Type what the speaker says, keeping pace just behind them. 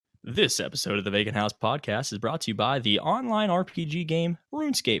This episode of the Vacant House podcast is brought to you by the online RPG game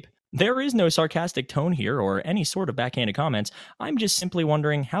RuneScape. There is no sarcastic tone here or any sort of backhanded comments. I'm just simply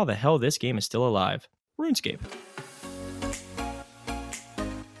wondering how the hell this game is still alive. RuneScape.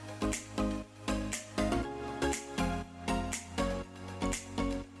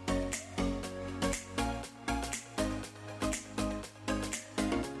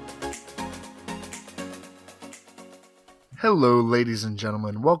 Hello, ladies and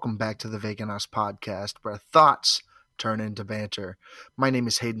gentlemen. Welcome back to the Vacant House podcast, where thoughts turn into banter. My name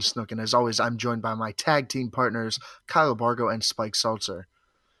is Hayden Snook, and as always, I'm joined by my tag team partners, Kyle Bargo and Spike Salzer.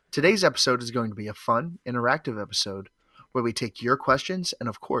 Today's episode is going to be a fun, interactive episode where we take your questions and,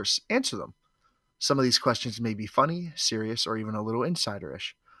 of course, answer them. Some of these questions may be funny, serious, or even a little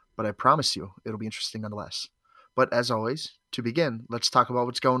insider-ish, but I promise you it'll be interesting nonetheless. But as always, to begin, let's talk about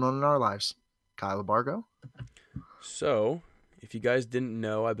what's going on in our lives. Kyle Bargo? So, if you guys didn't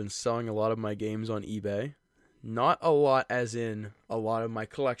know, I've been selling a lot of my games on eBay. Not a lot as in a lot of my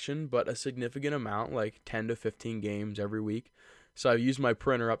collection, but a significant amount, like 10 to 15 games every week. So I've used my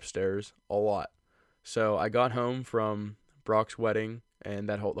printer upstairs a lot. So I got home from Brock's wedding and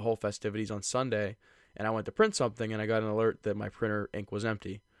the whole festivities on Sunday, and I went to print something, and I got an alert that my printer ink was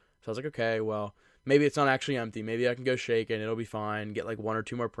empty. So I was like, okay, well, maybe it's not actually empty. Maybe I can go shake it, and it'll be fine, get like one or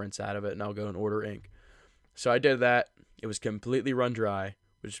two more prints out of it, and I'll go and order ink. So I did that. It was completely run dry,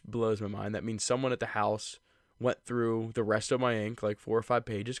 which blows my mind. That means someone at the house went through the rest of my ink, like 4 or 5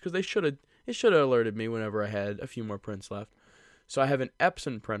 pages, because it should have alerted me whenever I had a few more prints left. So I have an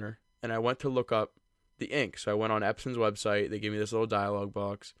Epson printer, and I went to look up the ink. So I went on Epson's website. They gave me this little dialog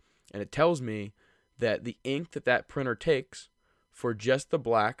box, and it tells me that the ink that printer takes for just the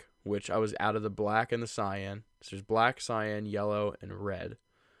black, which I was out of the black and the cyan. So there's black, cyan, yellow, and red.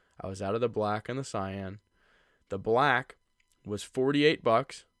 I was out of the black and the cyan. The black was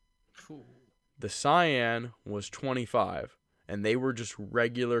 $48. The cyan was $25, and they were just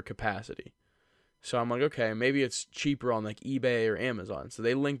regular capacity. So I'm like, okay, maybe it's cheaper on like eBay or Amazon. So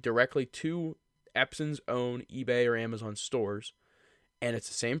they link directly to Epson's own eBay or Amazon stores, and it's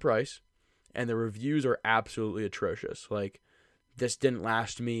the same price, and the reviews are absolutely atrocious. Like, this didn't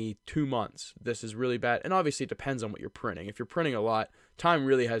last me 2 months. This is really bad. And obviously it depends on what you're printing. If you're printing a lot, time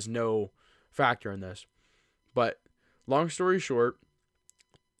really has no factor in this. But long story short,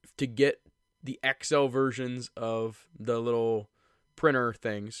 to get the XL versions of the little printer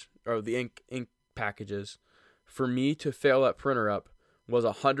things, or the ink packages, for me to fill that printer up was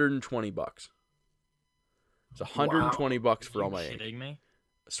 $120. It's $120 for all my ink. Kidding me?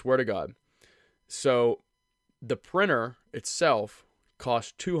 I swear to God. So the printer itself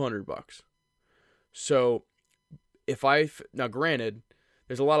cost $200. So now granted,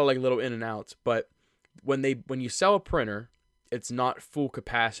 there's a lot of like little in and outs, but when you sell a printer, it's not full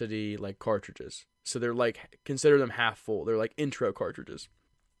capacity like cartridges. So they're like, consider them half full. They're like intro cartridges.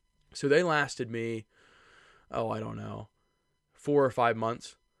 So they lasted me, I don't know, 4 or 5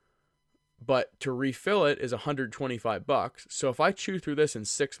 months. But to refill it is $125. So if I chew through this in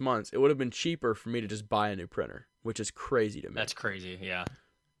 6 months, it would have been cheaper for me to just buy a new printer, which is crazy to me. That's crazy, yeah.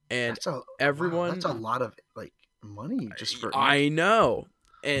 And that's a lot of like money just for. I know.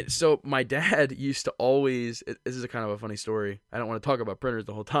 And so my dad used to always, this is a kind of a funny story. I don't want to talk about printers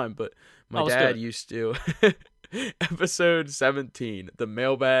the whole time, but my dad used to, episode 17, the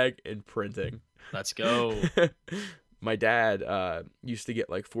mailbag and printing. Let's go. My dad used to get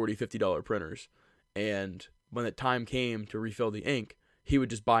like $40, $50 printers. And when the time came to refill the ink, he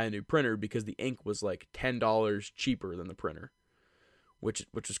would just buy a new printer because the ink was like $10 cheaper than the printer, which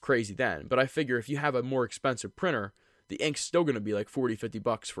was crazy then. But I figure if you have a more expensive printer, the ink's still going to be like $40,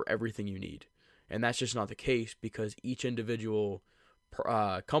 $50 for everything you need. And that's just not the case because each individual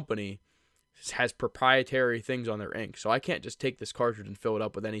company has proprietary things on their ink. So I can't just take this cartridge and fill it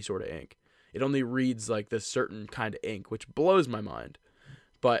up with any sort of ink. It only reads like this certain kind of ink, which blows my mind.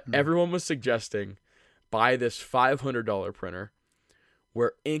 But everyone was suggesting buy this $500 printer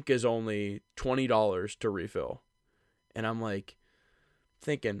where ink is only $20 to refill. And I'm like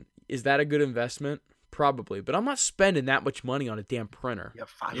thinking, is that a good investment? Probably, but I'm not spending that much money on a damn printer. Yeah,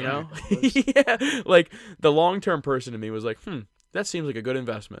 $500. You know? Yeah, like the long-term person to me was like, that seems like a good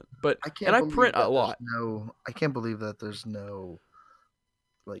investment. But I print a lot. I can't believe that there's no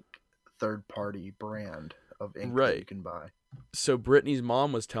like third-party brand of ink that you can buy. So Brittany's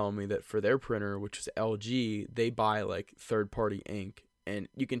mom was telling me that for their printer, which is LG, they buy like third-party ink, and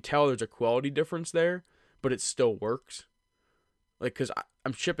you can tell there's a quality difference there, but it still works. Like, because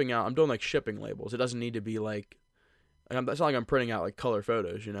I'm shipping out, I'm doing like shipping labels. It doesn't need to be like it's not like I'm printing out like color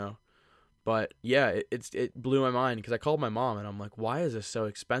photos, you know. But yeah, it blew my mind because I called my mom and I'm like, why is this so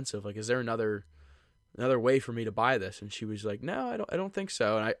expensive? Like, is there another way for me to buy this? And she was like, no, I don't think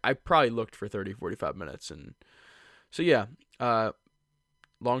so. And I probably looked for 30, 45 minutes. And so yeah,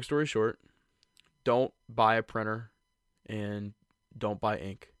 long story short, don't buy a printer and don't buy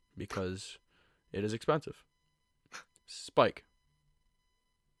ink because it is expensive. Spike.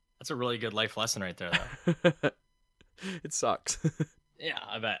 That's a really good life lesson right there, though. It sucks. Yeah,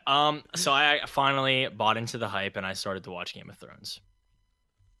 I bet. So I finally bought into the hype and I started to watch Game of Thrones.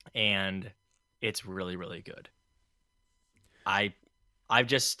 And it's really, really good. I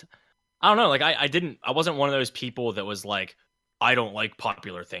don't know, like I wasn't one of those people that was like, I don't like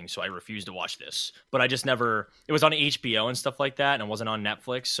popular things, so I refuse to watch this. But I just never, it was on HBO and stuff like that, and it wasn't on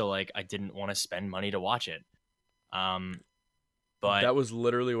Netflix, so like I didn't want to spend money to watch it. But that was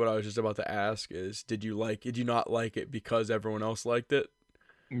literally what I was just about to ask is, did you not like it because everyone else liked it?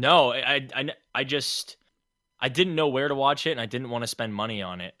 No, I just, I didn't know where to watch it, and I didn't want to spend money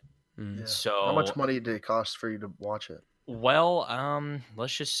on it. Yeah. So how much money did it cost for you to watch it? Well,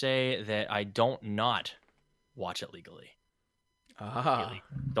 let's just say that I don't not watch it legally.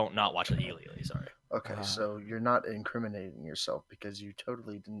 Don't not watch it illegally, sorry. Okay, so you're not incriminating yourself because you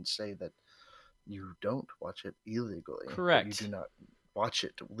totally didn't say that you don't watch it illegally. Correct. But you do not watch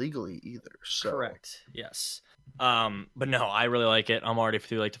it legally either. So. Correct. Yes. But no, I really like it. I'm already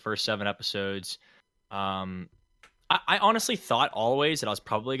through like the first 7 episodes. I honestly thought always that I was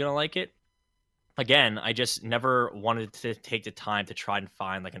probably gonna like it. Again, I just never wanted to take the time to try and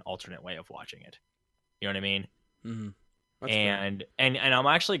find like an alternate way of watching it. You know what I mean? Mm-hmm. And I'm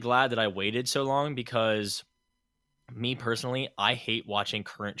actually glad that I waited so long because me personally, I hate watching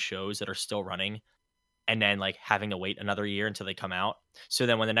current shows that are still running and then like having to wait another year until they come out. So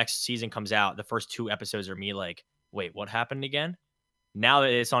then when the next season comes out, the first 2 episodes are me like, wait, what happened again? Now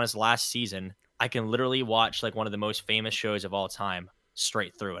that it's on its last season, I can literally watch like one of the most famous shows of all time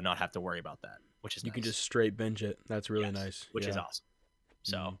straight through and not have to worry about that, which is you nice. can just straight binge it. That's really nice. Which is awesome.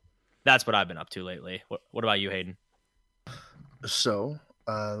 So that's what I've been up to lately. What about you, Hayden? So,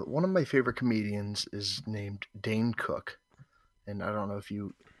 one of my favorite comedians is named Dane Cook. And I don't know if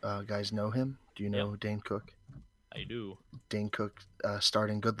you guys know him. Do you know Dane Cook? I do. Dane Cook starred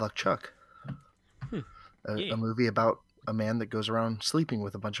in Good Luck Chuck. Yeah. A movie about a man that goes around sleeping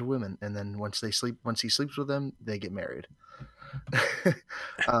with a bunch of women. And then once he sleeps with them, they get married.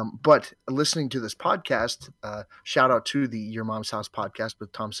 But listening to this podcast, shout out to the Your Mom's House podcast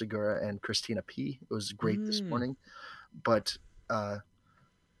with Tom Segura and Christina P. It was great this morning. But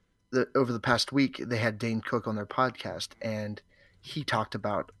over the past week, they had Dane Cook on their podcast, and he talked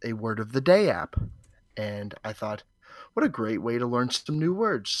about a Word of the Day app. And I thought, what a great way to learn some new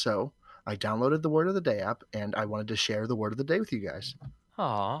words. So I downloaded the Word of the Day app, and I wanted to share the Word of the Day with you guys.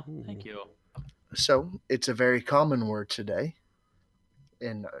 Aw, thank you. So it's a very common word today,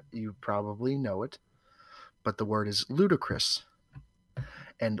 and you probably know it, but the word is ludicrous.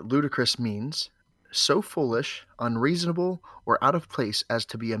 And ludicrous means so foolish, unreasonable, or out of place as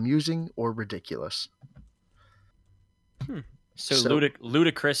to be amusing or ridiculous. So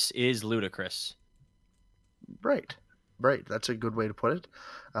ludicrous is ludicrous. Right. That's a good way to put it.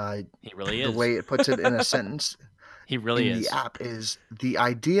 He really is. The way it puts it in a sentence he really in is. the app is the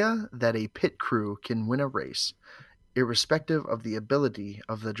idea that a pit crew can win a race, irrespective of the ability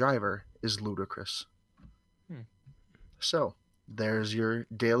of the driver, is ludicrous. So, there's your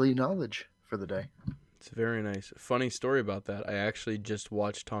daily knowledge for the day. It's very nice. Funny story about that. I actually just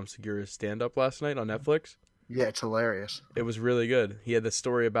watched Tom Segura's stand-up last night on Netflix. Yeah, it's hilarious. It was really good. He had this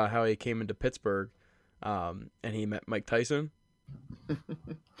story about how he came into Pittsburgh, and he met Mike Tyson.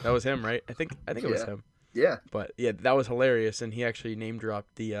 That was him, right? I think it was him. Yeah. But yeah, that was hilarious, and he actually name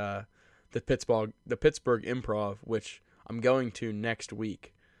dropped the Pittsburgh Improv, which I'm going to next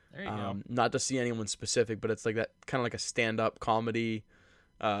week. There you go. Not to see anyone specific, but it's like that kind of like a stand-up comedy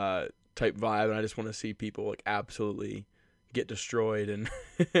type vibe, and I just want to see people like absolutely get destroyed and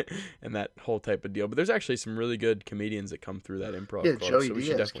and that whole type of deal. But there's actually some really good comedians that come through that improv club, Joey so we Diaz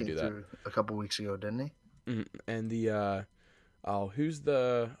should definitely came do that. through a couple weeks ago, didn't he? And the it's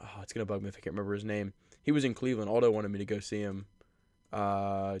gonna bug me if I can't remember his name. He was in Cleveland. Aldo wanted me to go see him.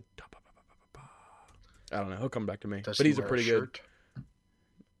 I don't know. He'll come back to me. But he's a pretty good.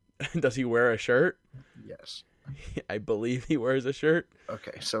 Does he wear a shirt? Yes. I believe he wears a shirt.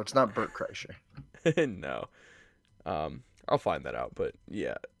 Okay, so it's not Bert Kreischer. No. I'll find that out, but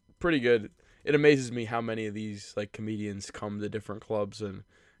yeah, pretty good. It amazes me how many of these like comedians come to different clubs, and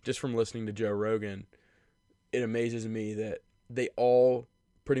just from listening to Joe Rogan, it amazes me that they all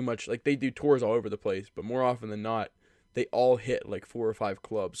pretty much like they do tours all over the place, but more often than not, they all hit like 4 or 5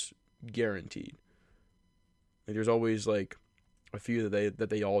 clubs guaranteed. Like, there's always like a few that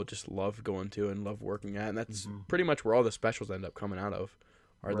they all just love going to and love working at, and that's pretty much where all the specials end up coming out of,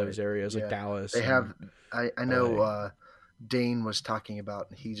 are those areas like Dallas. They have. I know. LA. Dane was talking about.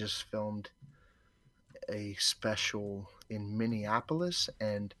 He just filmed a special in Minneapolis,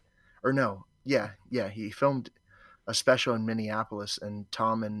 he filmed a special in Minneapolis, and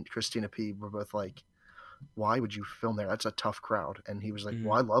Tom and Christina P were both like, "Why would you film there? That's a tough crowd." And he was like,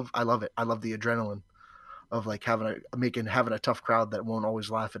 "Well, I love it. I love the adrenaline of like having a tough crowd that won't always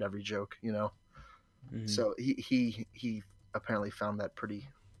laugh at every joke, you know." So he apparently found that pretty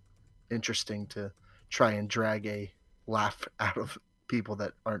interesting to try and drag a laugh out of people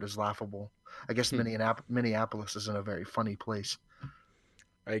that aren't as laughable. I guess Minneapolis isn't a very funny place.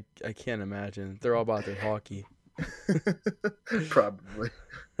 I can't imagine. They're all about their hockey. Probably.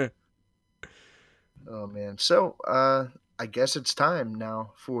 Oh man. So I guess it's time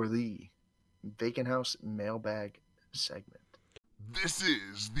now for the Vacant House mailbag segment. This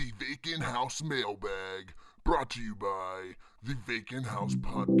is the Vacant House mailbag, brought to you by the Vacant House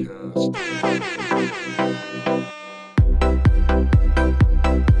Podcast.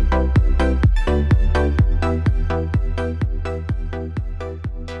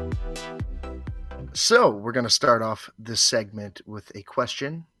 So we're going to start off this segment with a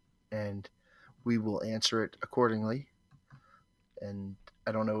question, and we will answer it accordingly. And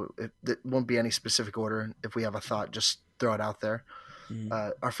I don't know if it won't be any specific order. If we have a thought, just throw it out there.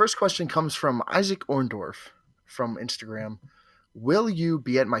 Our first question comes from Isaac Orndorff from Instagram. Will you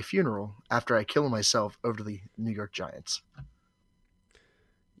be at my funeral after I kill myself over the New York Giants?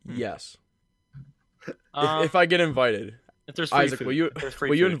 Yes. If I get invited. If there's free Isaac, food.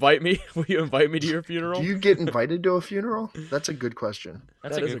 will you invite me? Will you invite me to your funeral? Do you get invited to a funeral? That's a good question.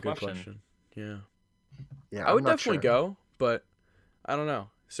 That's a good question. Yeah. Yeah, I would definitely go, but I don't know.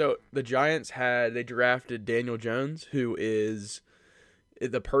 So the Giants they drafted Daniel Jones, who is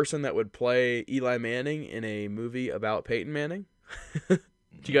the person that would play Eli Manning in a movie about Peyton Manning. Did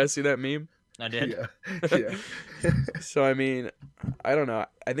you guys see that meme? I did. Yeah. So, I mean, I don't know.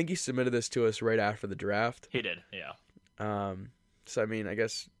 I think he submitted this to us right after the draft. He did, yeah. So, I mean, I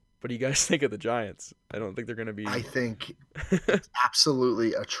guess, what do you guys think of the Giants? I don't think they're going to be... I think it's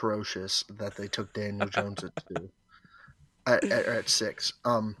absolutely atrocious that they took Daniel Jones at 6.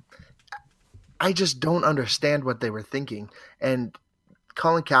 I just don't understand what they were thinking. And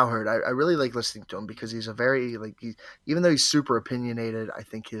Colin Cowherd, I really like listening to him because he's a very, even though he's super opinionated, I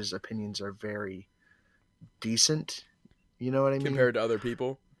think his opinions are very decent. You know what I mean? Compared to other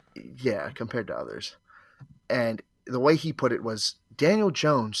people? Yeah, compared to others. And the way he put it was, Daniel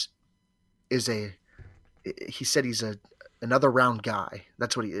Jones he said he's another round guy.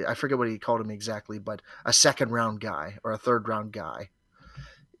 That's what I forget what he called him exactly, but a second round guy or a third round guy.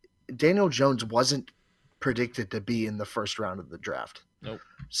 Daniel Jones wasn't predicted to be in the first round of the draft. Nope.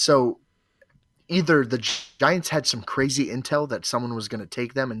 So either the Giants had some crazy intel that someone was going to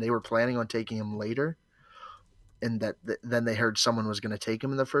take them and they were planning on taking him later, and that then they heard someone was going to take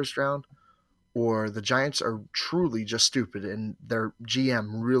him in the first round, or the Giants are truly just stupid and their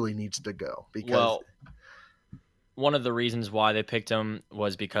GM really needs to go. Because one of the reasons why they picked him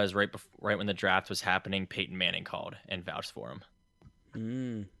was because right when the draft was happening, Peyton Manning called and vouched for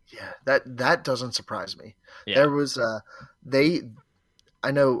him. Yeah, that doesn't surprise me. Yeah. There was I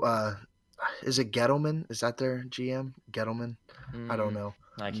know is it Gettleman? Is that their GM? Gettleman? I don't know.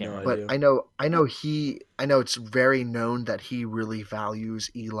 I can't remember. But I know it's very known that he really values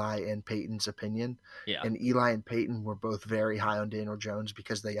Eli and Peyton's opinion. Yeah. And Eli and Peyton were both very high on Daniel Jones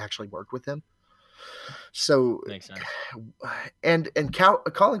because they actually worked with him. So Makes sense. And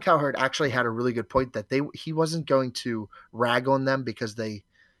Colin Cowherd actually had a really good point that he wasn't going to rag on them because they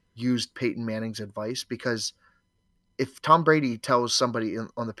used Peyton Manning's advice, because if Tom Brady tells somebody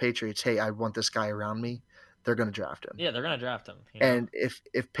on the Patriots, "Hey, I want this guy around me," they're going to draft him. Yeah, they're going to draft him. And if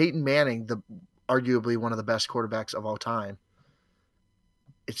Peyton Manning, arguably one of the best quarterbacks of all time,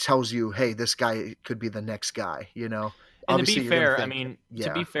 it tells you, hey, this guy could be the next guy, you know? And obviously, to be fair,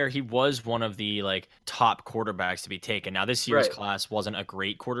 to be fair, he was one of the top quarterbacks to be taken. Now, this year's class wasn't a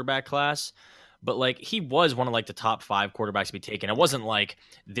great quarterback class, but he was one of the top 5 quarterbacks to be taken. It wasn't like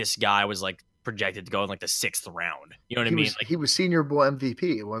this guy was projected to go in the 6th round. You know what I mean? He was Senior Bowl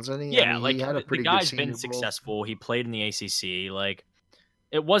MVP, wasn't he? Yeah, he had a pretty the guy's good been Senior Bowl. successful. He played in the ACC.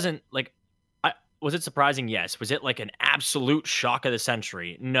 It wasn't was it surprising? Yes. Was it an absolute shock of the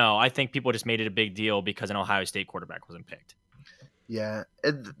century? No, I think people just made it a big deal because an Ohio State quarterback wasn't picked. Yeah,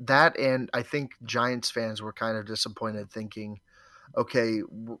 and I think Giants fans were kind of disappointed, thinking, okay,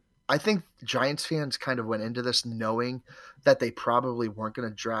 I think Giants fans kind of went into this knowing that they probably weren't going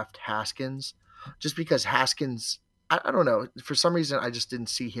to draft Haskins, just because Haskins, I don't know, for some reason I just didn't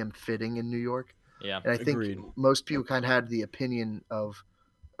see him fitting in New York, Yeah. and I think Agreed. most people kind of had the opinion of,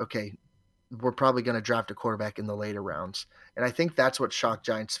 okay, we're probably going to draft a quarterback in the later rounds. And I think that's what shocked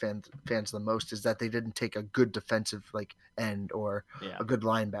Giants fans the most, is that they didn't take a good defensive end or Yeah. a good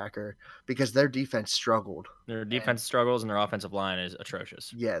linebacker, because their defense struggled. Their defense struggles and their offensive line is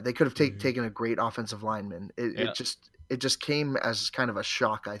atrocious. Yeah, they could have Mhm. taken a great offensive lineman. Yeah. It just came as kind of a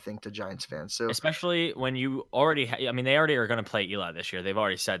shock, I think, to Giants fans. So Especially when you already they already are going to play Eli this year. They've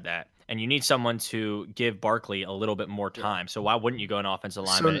already said that. And you need someone to give Barkley a little bit more time. So why wouldn't you go an offensive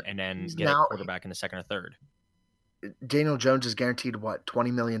lineman and then he's get a now- quarterback in the second or third? Daniel Jones is guaranteed what,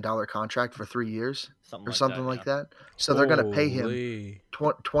 $20 million contract for 3 years Something like that. So they're going to pay him Holy.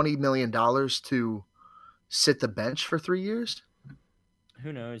 $20 million to sit the bench for 3 years.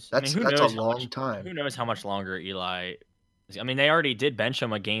 Who knows? That's who a knows how long much, time. Who knows how much longer Eli? They already did bench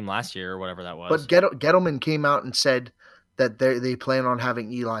him a game last year or whatever that was. But Gettleman came out and said that they plan on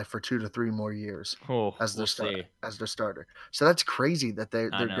having Eli for 2 to 3 more years as their starter. So that's crazy that they're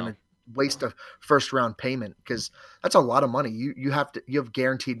going to waste a first round payment, because that's a lot of money. You have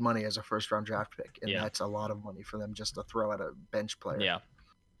guaranteed money as a first round draft pick, and that's a lot of money for them just to throw at a bench player. Yeah.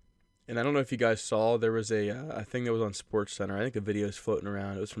 And I don't know if you guys saw, there was a thing that was on Sports Center. I think the video is floating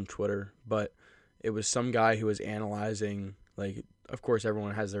around. It was from Twitter, but it was some guy who was analyzing, like, of course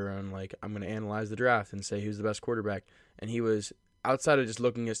everyone has their own, like, I'm going to analyze the draft and say who's the best quarterback. And he was, outside of just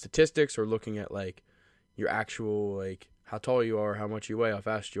looking at statistics or looking at, like, your actual, like, how tall you are, how much you weigh, how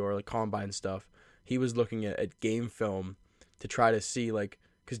fast you are, like combine stuff, he was looking at game film to try to see, like,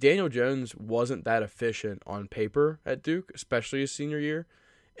 because Daniel Jones wasn't that efficient on paper at Duke, especially his senior year.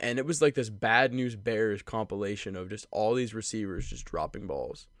 And it was like this Bad News Bears compilation of just all these receivers just dropping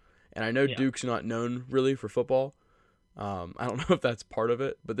balls. And I know Duke's not known really for football. I don't know if that's part of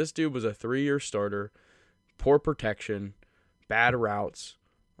it, but this dude was a 3-year starter, poor protection, bad routes.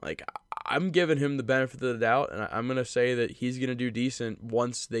 Like, I'm giving him the benefit of the doubt, and I'm going to say that he's going to do decent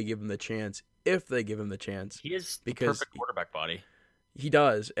once they give him the chance, if they give him the chance. He is the perfect quarterback body. He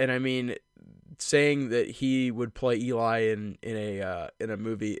does, and I mean, saying that he would play Eli in a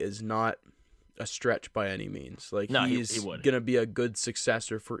movie is not a stretch by any means. Like, no, he's he would. Gonna be a good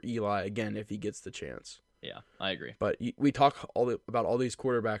successor for Eli again if he gets the chance. Yeah, I agree. But we talk about all these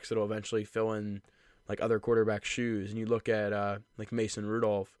quarterbacks that'll eventually fill in like other quarterbacks' shoes, and you look at like Mason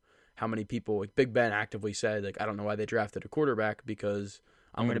Rudolph. How many people, like Big Ben actively said, like, I don't know why they drafted a quarterback, because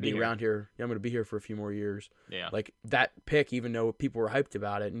I'm going to be around here. I'm going to be here for a few more years. Yeah. Like, that pick, even though people were hyped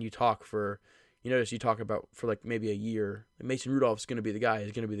about it, and you talk about for like maybe a year, Mason Rudolph's going to be the guy.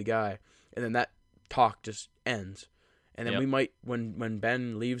 He's going to be the guy. And then that talk just ends. And then we might, when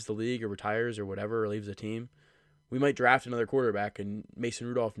Ben leaves the league or retires or whatever, or leaves the team, we might draft another quarterback, and Mason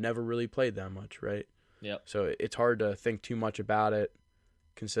Rudolph never really played that much, right? Yeah. So it's hard to think too much about it,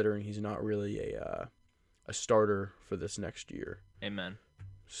 considering he's not really a starter for this next year. Amen.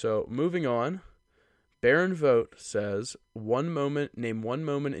 So moving on, Baron Vote says, name one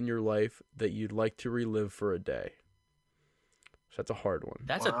moment in your life that you'd like to relive for a day. So that's a hard one.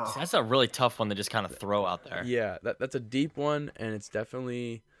 That's a really tough one to just kind of throw out there. Yeah, that's a deep one, and it's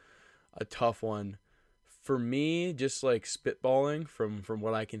definitely a tough one. For me, just like spitballing from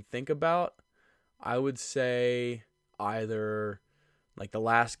what I can think about, I would say either like the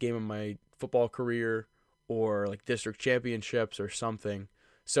last game of my football career or like district championships or something.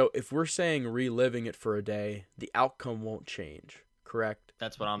 So if we're saying reliving it for a day, the outcome won't change, correct?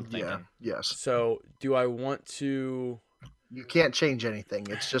 That's what I'm thinking. Yeah, yes. So do I want to... You can't change anything.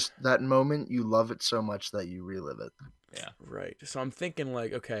 It's just that moment, you love it so much that you relive it. Yeah. Right. So I'm thinking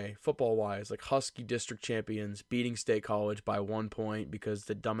like, okay, football-wise, like Husky district champions beating State College by 1 point because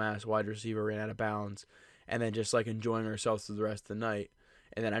the dumbass wide receiver ran out of bounds, and then just like enjoying ourselves through the rest of the night.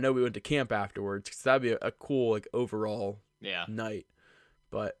 And then I know we went to camp afterwards, because that'd be a cool like overall night.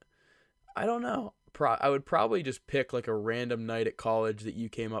 But I don't know. I would probably just pick like a random night at college that you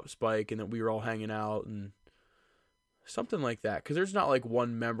came up, Spike, and that we were all hanging out and something like that. Because there's not like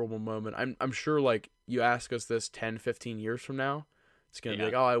one memorable moment. I'm sure like you ask us this 10, 15 years from now, it's going to be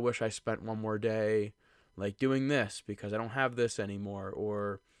like, oh, I wish I spent one more day like doing this because I don't have this anymore.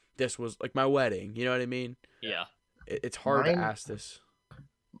 Or this was like my wedding. You know what I mean? Yeah. It's hard to ask this.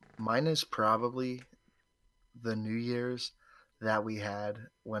 Mine is probably the New Year's that we had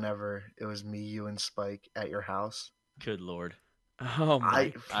whenever it was me, you, and Spike at your house. Good Lord. Oh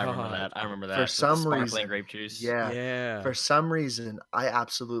my I remember god. that. I remember that. For With the some sparkling reason, grape juice. yeah. Yeah. For some reason, I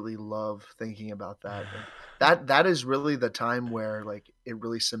absolutely love thinking about that, and that is really the time where like it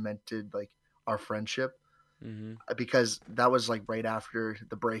really cemented like our friendship, Mm-hmm. because that was like right after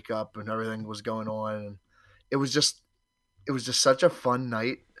the breakup and everything was going on, and it was just such a fun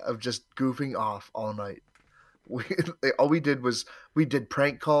night of just goofing off all night. We all we did was we did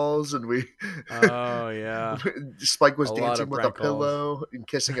prank calls, and we Oh yeah. Spike was A lot dancing of with a prank calls. pillow and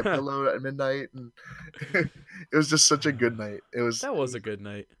kissing a pillow at midnight, and it was just such a good night. That was a good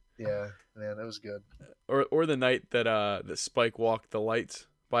night. Yeah, man, it was good. Or the night that that Spike walked the lights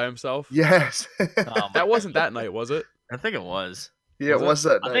by himself. Yes, That wasn't that night, was it? I think it was. yeah, Was it it? was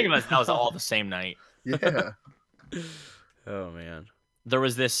that I think night. that was all the same night. Yeah, Oh man. There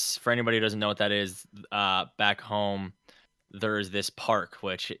was this, for anybody who doesn't know what that is, back home, there's this park,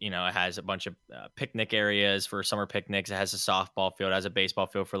 which, it has a bunch of picnic areas for summer picnics. It has a softball field, it has a baseball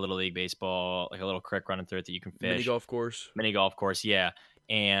field for Little League baseball, like a little creek running through it that you can fish. Mini golf course. Mini golf course, yeah.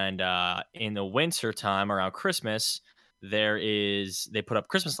 And in the winter time around Christmas, they put up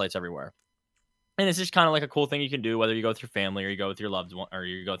Christmas lights everywhere. And it's just kind of like a cool thing you can do, whether you go with your family or you go with your loved one or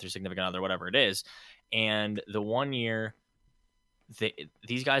you go with your significant other, whatever it is. And the one year,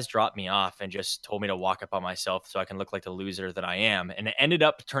 these guys dropped me off and just told me to walk up by myself so I can look like the loser that I am. And it ended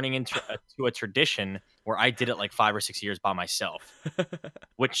up turning into a tradition where I did it like 5 or 6 years by myself,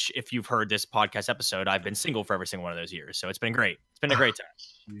 which, if you've heard this podcast episode, I've been single for every single one of those years. So it's been great. It's been a great time.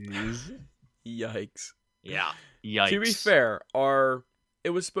 jeez. Yikes. Yeah. Yikes. To be fair,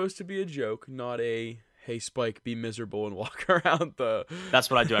 it was supposed to be a joke, not a hey Spike, be miserable and walk around the. That's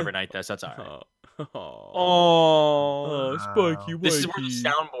what I do every night, though. So that's all right. Oh, Spikey, This is where the Wakey.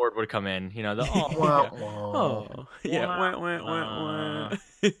 soundboard would come in, the Wah, Yeah. wah. Oh, yeah. Wah, wah, wah, wah.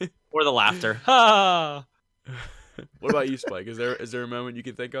 or the laughter. Ha! What about you, Spike? Is there a moment you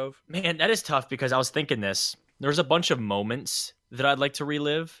can think of? Man, that is tough because I was thinking this. There's a bunch of moments that I'd like to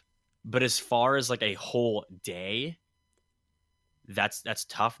relive, but as far as like a whole day, that's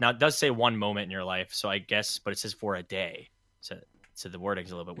tough. Now it does say one moment in your life, so I guess, but it says for a day, so the wording's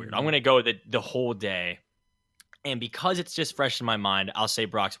a little bit weird. I'm gonna go the whole day, and because it's just fresh in my mind, I'll say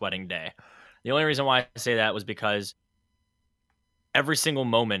Brock's wedding day. The only reason why I say that was because every single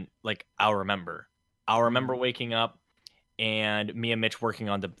moment, like I'll remember waking up and me and Mitch working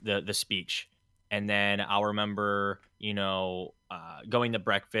on the speech. And then I'll remember, going to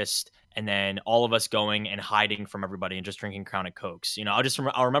breakfast and then all of us going and hiding from everybody and just drinking Crown and Cokes.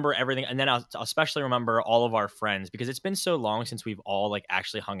 I'll remember everything. And then I'll especially remember all of our friends because it's been so long since we've all like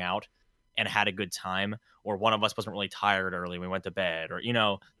actually hung out and had a good time, or one of us wasn't really tired early. We went to bed, or,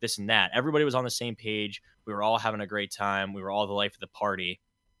 this and that. Everybody was on the same page. We were all having a great time. We were all the life of the party.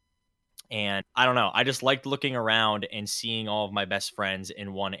 And I don't know. I just liked looking around and seeing all of my best friends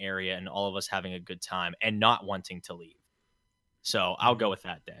in one area and all of us having a good time and not wanting to leave. So I'll go with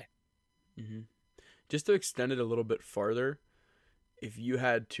that day. Mm-hmm. Just to extend it a little bit farther, if you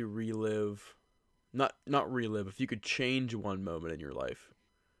had to relive, not relive, if you could change one moment in your life.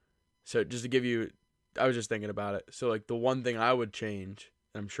 So just to give you, I was just thinking about it. So like the one thing I would change,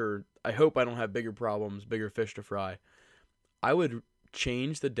 I hope I don't have bigger problems, bigger fish to fry. I would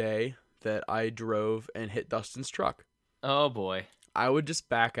change the day that I drove and hit Dustin's truck. Oh boy. I would just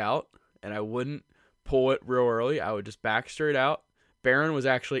back out and I wouldn't pull it real early. I would just back straight out. Barron was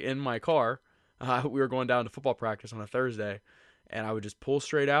actually in my car. We were going down to football practice on a Thursday, and I would just pull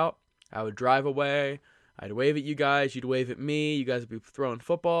straight out. I would drive away. I'd wave at you guys. You'd wave at me. You guys would be throwing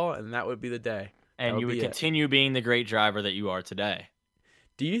football, and that would be the day. And you would continue being the great driver that you are today.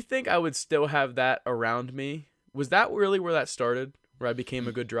 Do you think I would still have that around me? Was that really where that started, where I became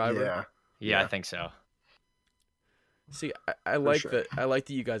a good driver? Yeah, I think so. See, I like sure. that. I like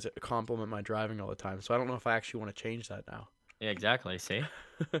that you guys compliment my driving all the time, so I don't know if I actually want to change that now. Yeah, exactly. See?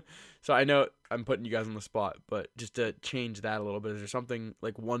 So I know I'm putting you guys on the spot, but just to change that a little bit, is there something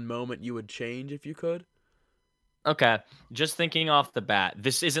like one moment you would change if you could? Okay. Just thinking off the bat,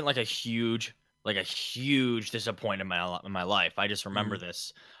 this isn't like a huge disappointment in my life. I just remember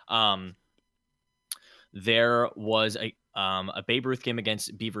this. There was a Babe Ruth game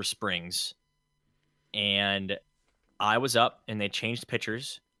against Beaver Springs, and I was up, and they changed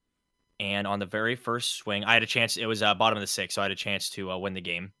pitchers. And on the very first swing, I had a chance. It was bottom of the sixth, so I had a chance to win the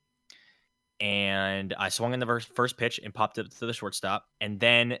game. And I swung in the first pitch and popped it to the shortstop. And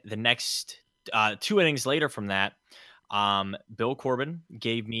then the next 2 innings later from that, Bill Corbin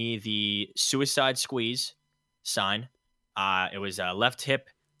gave me the suicide squeeze sign. It was left hip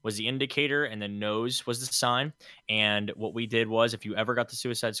was the indicator, and the nose was the sign. And what we did was, if you ever got the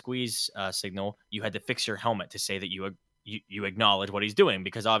suicide squeeze signal, you had to fix your helmet to say that you you acknowledge what he's doing,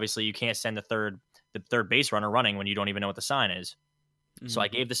 because obviously you can't send the third base runner running when you don't even know what the sign is. Mm-hmm. So I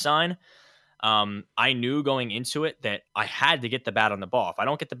gave the sign. I knew going into it that I had to get the bat on the ball. If I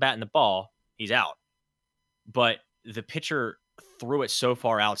don't get the bat in the ball, he's out. But the pitcher threw it so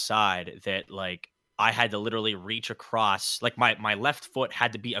far outside that like I had to literally reach across. Like my left foot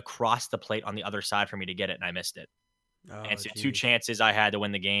had to be across the plate on the other side for me to get it, and I missed it. And so 2 chances I had to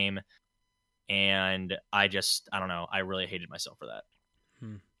win the game, and I don't know. I really hated myself for that.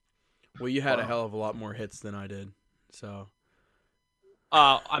 Well, you had a hell of a lot more hits than I did, so.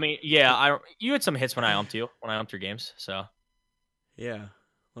 I mean, yeah, you had some hits when I umped your games, so. Yeah,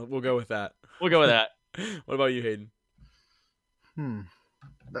 we'll go with that. We'll go with that. What about you, Hayden?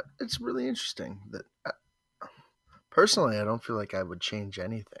 It's really interesting. That personally, I don't feel like I would change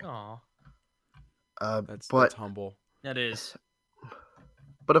anything. Aw. That's humble. That is.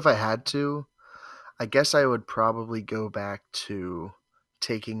 But if I had to, I guess I would probably go back to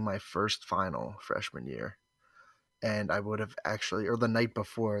taking my first final freshman year. And I would have actually, or the night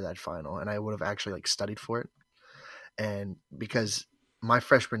before that final, and I would have actually like studied for it. And because my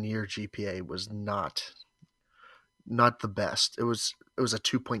freshman year GPA was not the best. It was a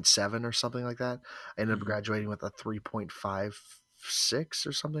 2.7 or something like that. I ended up graduating with a 3.56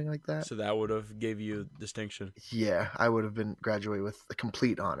 or something like that. So that would have gave you distinction. Yeah, I would have been graduated with the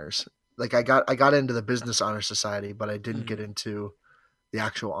complete honors. Like I got into the Business Honor Society, but I didn't get into the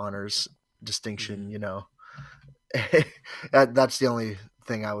actual honors distinction, you know. That's the only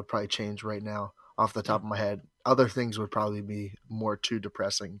thing I would probably change right now off the top of my head. Other things would probably be more too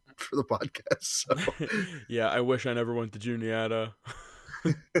depressing for the podcast. So. Yeah, I wish I never went to Juniata.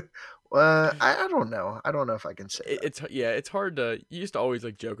 I don't know. I don't know if I can say that. It's hard to. You used to always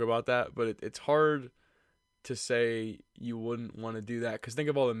like joke about that, but it's hard to say you wouldn't want to do that because think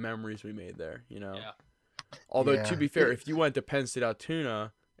of all the memories we made there. You know. Yeah. Although to be fair, if you went to Penn State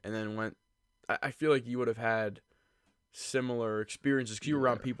Altoona and then went, I feel like you would have had similar experiences because you were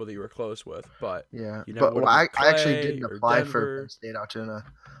around people that you were close with, but yeah, you but I actually didn't apply Denver. for Penn State Altoona.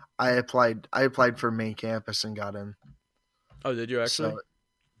 I applied for main campus and got in. Oh, did you actually? So,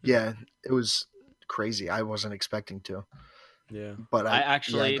 yeah, it was crazy. I wasn't expecting to. Yeah, but I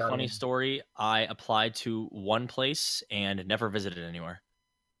actually funny story. I applied to one place and never visited anywhere.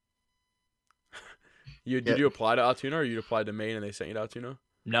 Did you apply to Altoona or you applied to Maine and they sent you to Altoona?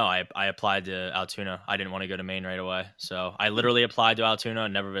 No, I applied to Altoona. I didn't want to go to Maine right away. So I literally applied to Altoona,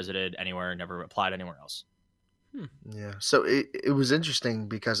 never visited anywhere, never applied anywhere else. Yeah. So it was interesting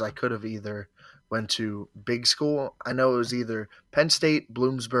because I could have either went to big school. I know it was either Penn State,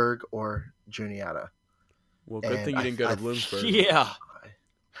 Bloomsburg, or Juniata. Well, good thing you didn't go to Bloomsburg. Yeah.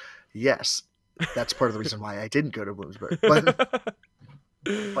 Yes. That's part of the reason why I didn't go to Bloomsburg.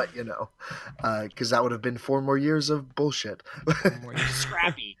 But you know, because that would have been 4 more years of bullshit. More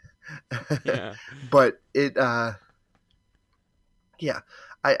scrappy. Yeah. But it, yeah,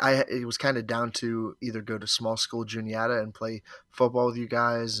 it was kind of down to either go to small school Juniata and play football with you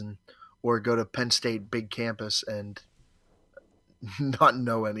guys, or go to Penn State big campus and not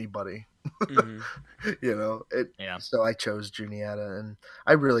know anybody. You know, Yeah. So I chose Juniata, and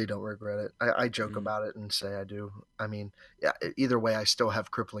I really don't regret it. I joke about it and say I do. I mean, yeah. Either way, I still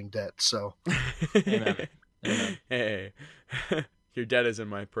have crippling debt. So, Amen. Amen. Hey, your debt is in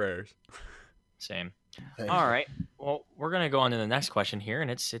my prayers. Same. All right. Well, we're gonna go on to the next question here,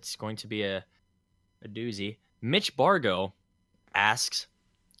 and it's going to be a doozy. Mitch Bargo asks,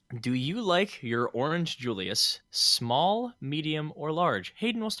 do you like your Orange Julius small, medium, or large?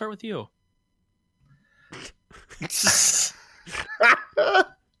 Hayden, we'll start with you.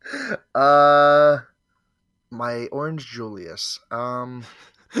 My Orange Julius.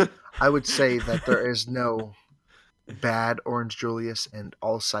 I would say that there is no bad Orange Julius, and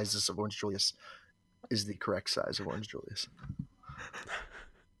all sizes of Orange Julius is the correct size of Orange Julius.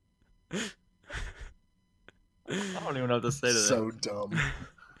 I don't even know what to say to that. So dumb.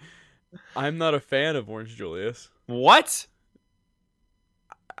 I'm not a fan of Orange Julius. What?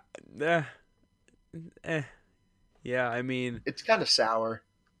 Yeah, I mean, It's kind of sour.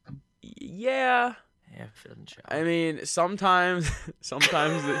 yeah. Yeah, if it doesn't show. I mean, sometimes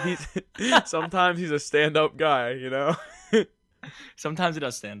he's a stand-up guy, you know. Sometimes it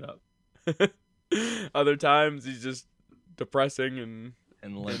does stand up. Other times he's just depressing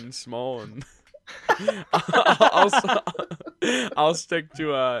and limp. small, and I'll stick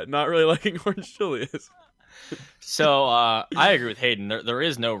to not really liking Orange Julius. So I agree with Hayden. There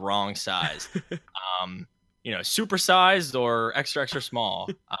is no wrong size. Super sized or extra small.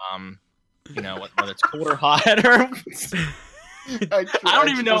 Whether it's cold or hot or I don't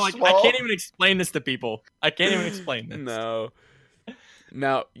even know. Like, I can't even explain this to people. I can't even explain this. No.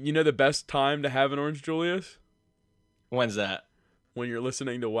 Now, you know the best time to have an Orange Julius? When's that? When you're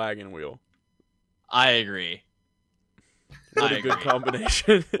listening to Wagon Wheel. I agree. What a good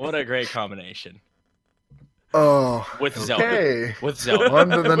combination. What a great combination. Oh, with okay. Zelda. With Zelda. On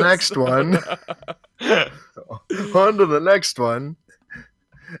to the next one. On to the next one.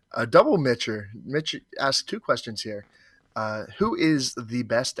 A double Mitcher. Mitch asked 2 questions here. Who is the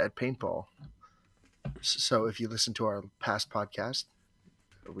best at paintball? So if you listen to our past podcast,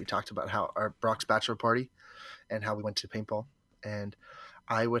 we talked about how our Brock's bachelor party and how we went to paintball. And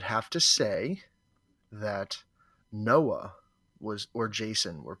I would have to say that Noah or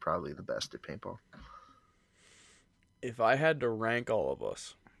Jason were probably the best at paintball. If I had to rank all of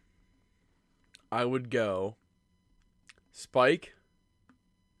us, I would go Spike.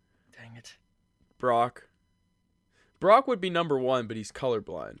 Dang it. Brock. Brock would be number 1, but he's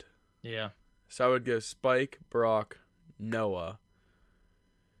colorblind. Yeah. So I would go Spike, Brock, Noah,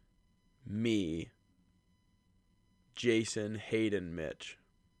 me, Jason, Hayden, Mitch.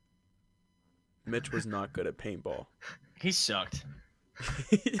 Mitch was not good at paintball. He sucked.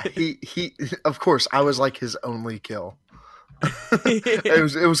 he of course, I was like his only kill.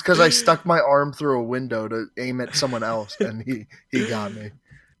 It was because I stuck my arm through a window to aim at someone else, and he got me.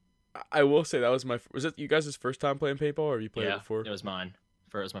 I will say that was it you guys' first time playing paintball, or have you played it before? It was mine.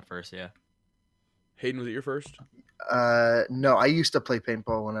 It was my first, yeah. Hayden, was it your first? No, I used to play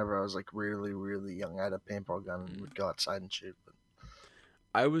paintball whenever I was like really, really young. I had a paintball gun and would go outside and shoot. But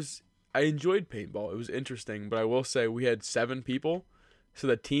I enjoyed paintball. It was interesting, but I will say we had 7 people. So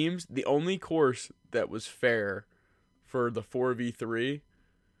the only course that was fair for the 4v3.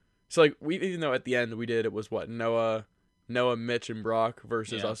 So like even though at the end it was what, Noah, Mitch, and Brock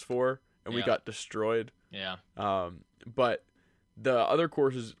versus us 4, and we got destroyed. Yeah. But the other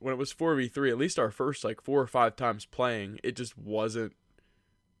courses, when it was 4v3, at least our first like 4 or 5 times playing, it just wasn't.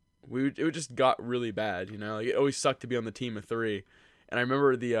 It just got really bad, you know. Like it always sucked to be on the team of 3. And I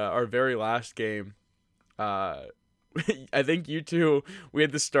remember our very last game, I think you two, we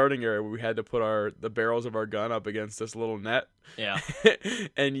had the starting area where we had to put the barrels of our gun up against this little net. Yeah.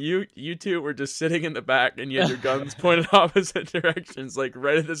 And you two were just sitting in the back, and you had your guns pointed opposite directions, like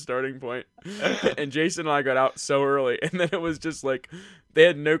right at the starting point. And Jason and I got out so early, and then it was just like they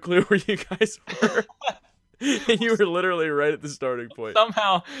had no clue where you guys were. And you were literally right at the starting point.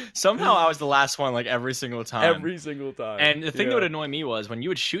 Somehow I was the last one, like every single time. Every single time. And the thing that would annoy me was when you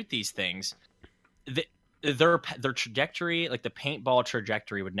would shoot these things, their trajectory, like the paintball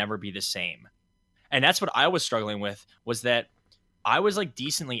trajectory, would never be the same. And that's what I was struggling with, was that I was like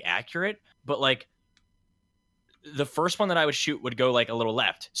decently accurate, but like the first one that I would shoot would go like a little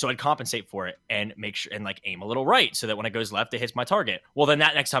left, so I'd compensate for it and make sure and like aim a little right, so that when it goes left, it hits my target. Well, then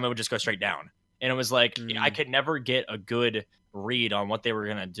that next time it would just go straight down. And it was like, I could never get a good read on what they were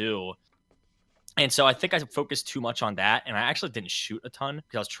going to do. And so I think I focused too much on that. And I actually didn't shoot a ton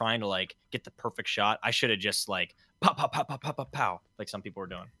because I was trying to like get the perfect shot. I should have just like pow, pow, pow, pow, pow, pow, pow, like some people were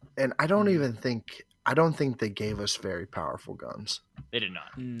doing. And I don't think they gave us very powerful guns. They did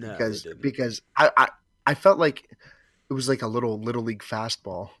not. No, because I felt like it was like a little league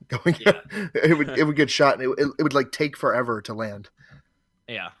fastball going. Yeah. it would get shot and it would like take forever to land.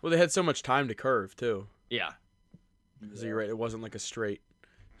 Yeah. Well, they had so much time to curve too. Yeah. So you're right. It wasn't like a straight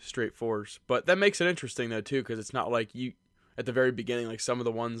force, but that makes it interesting though too, because it's not like you at the very beginning, like some of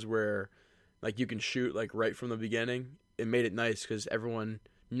the ones where like you can shoot like right from the beginning. It made it nice because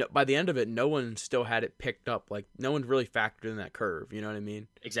by the end of it, no one still had it picked up. Like no one really factored in that curve. You know what I mean?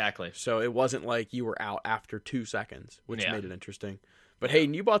 Exactly. So it wasn't like you were out after 2 seconds, which made it interesting. But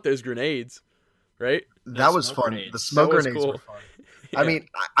Hayden, you bought those grenades, right? That was fun. Grenades. The smoke grenades cool. were fun. Yeah. I mean,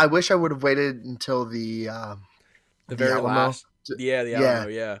 I wish I would have waited until the very Alamo. last. The Alamo,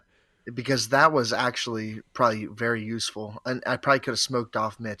 yeah. Because that was actually probably very useful. And I probably could have smoked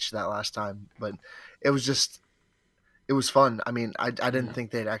off Mitch that last time. But it was fun. I mean, I didn't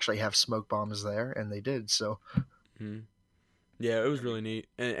think they'd actually have smoke bombs there, and they did. So, yeah, it was really neat.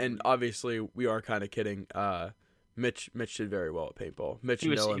 And obviously, we are kind of kidding. Mitch did very well at paintball. Mitch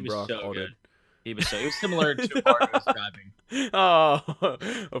and Noah and Brock so all good. did. He was similar to Mark describing. Oh,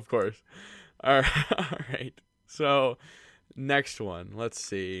 of course. All right. So, next one. Let's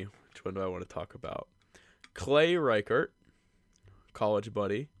see. Which one do I want to talk about? Clay Reichert, college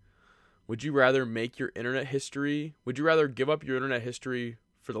buddy. Would you rather make your internet history? Would you rather give up your internet history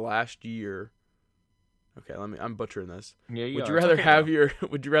for the last year? Okay, I'm butchering this. Yeah, Would you rather have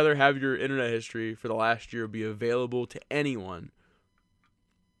your internet history for the last year be available to anyone,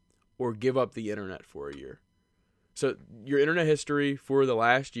 or give up the internet for a year? So your internet history for the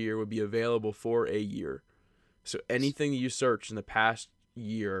last year would be available for a year. So anything you search in the past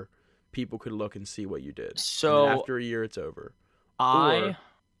year, people could look and see what you did. So and then after a year, it's over. Or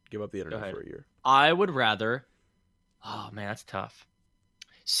give up the internet for a year. I would rather. Oh man, that's tough.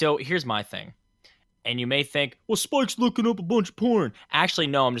 So here's my thing. And you may think, well, Spike's looking up a bunch of porn. Actually,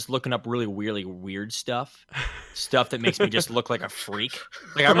 no, I'm just looking up really weird stuff. Stuff that makes me just look like a freak.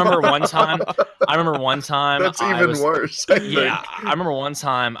 Like I remember one time. That's even worse. I remember one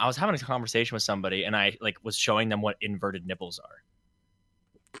time I was having a conversation with somebody, and I was showing them what inverted nipples are.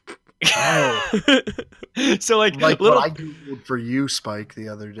 Oh. So like what I googled for you, Spike, the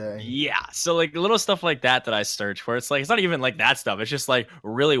other day. Yeah, so like little stuff like that I search for. It's like it's not even like that stuff. It's just like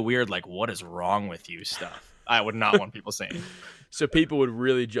really weird. Like what is wrong with you stuff. I would not want people saying. So people would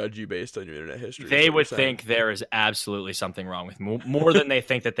really judge you based on your internet history. They would think there is absolutely something wrong with me, more than they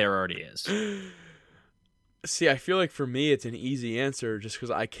think that there already is. See, I feel like for me it's an easy answer just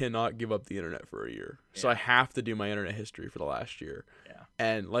because I cannot give up the internet for a year. Yeah. So I have to do my internet history for the last year. Yeah.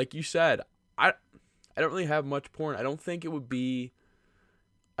 And like you said, I don't really have much porn. I honestly don't think it would be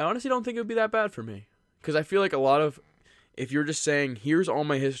that bad for me. Because I feel like if you're just saying, here's all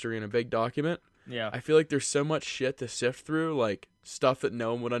my history in a big document, I feel like there's so much shit to sift through, like stuff that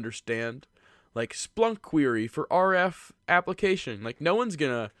no one would understand. Like Splunk query for RF application. Like no one's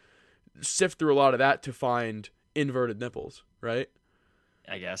going to sift through a lot of that to find inverted nipples, right?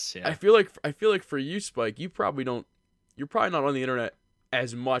 I guess, yeah. I feel like for you, Spike, you're probably not on the internet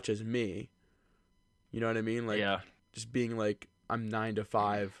as much as me. You know what I mean? Like, just being like, I'm 9 to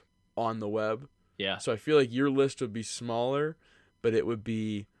 5 on the web. Yeah. So I feel like your list would be smaller, but it would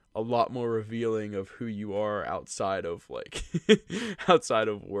be a lot more revealing of who you are outside of like, outside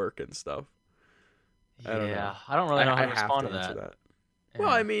of work and stuff. I don't know. I don't really know how to respond to that. Yeah. Well,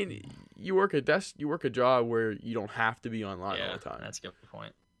 I mean, you work a job where you don't have to be online all the time. That's a good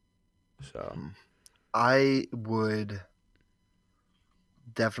point. So, I would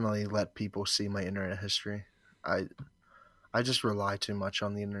definitely let people see my internet history. I just rely too much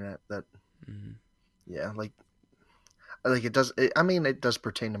on the internet that it does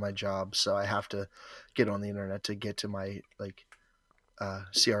pertain to my job, so I have to get on the internet to get to my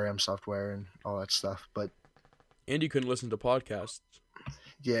CRM software and all that stuff. And you couldn't listen to podcasts.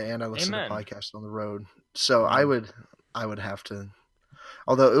 Yeah, and I listen to podcasts on the road. So I would have to,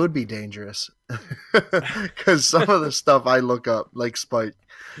 although it would be dangerous because some of the stuff I look up, like Spike,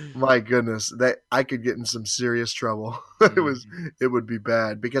 my goodness, that I could get in some serious trouble. It would be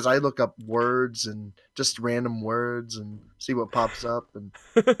bad because I look up words and just random words and see what pops up, and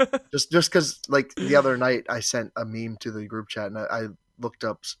just because like the other night I sent a meme to the group chat and I looked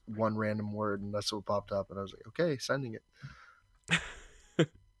up one random word and that's what popped up, and I was like, okay, sending it.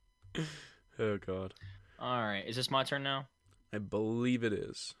 Oh God. All right, is this my turn now? I believe it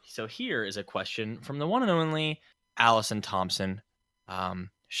is. So here is a question from the one and only Allison Thompson.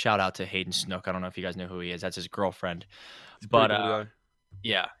 Shout out to Hayden Snook. I don't know if you guys know who he is. That's his girlfriend. But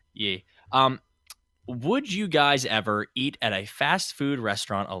yeah. Would you guys ever eat at a fast food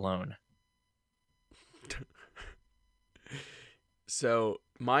restaurant alone? So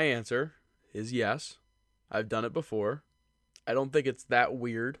my answer is yes. I've done it before. I don't think it's that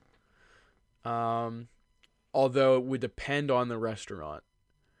weird. Although it would depend on the restaurant.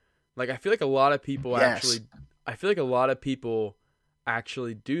 Like I feel like a lot of people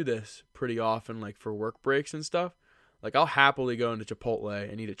actually do this pretty often, like for work breaks and stuff. Like I'll happily go into Chipotle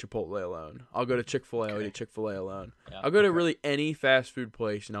and eat at Chipotle alone. I'll go to Chick-fil-A, I'll eat at Chick-fil-A alone. Yeah. I'll go to really any fast food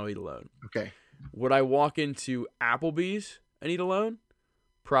place and I'll eat alone. Okay. Would I walk into Applebee's and eat alone?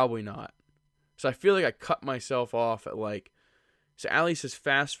 Probably not. So I feel like I cut myself off at so Allie says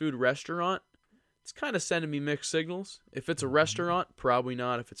fast food restaurant. It's kind of sending me mixed signals. If it's a restaurant, probably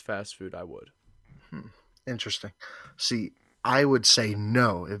not. If it's fast food, I would. Interesting. See, I would say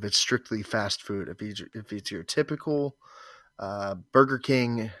no if it's strictly fast food. If it's your typical Burger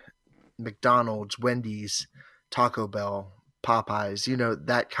King, McDonald's, Wendy's, Taco Bell, Popeyes,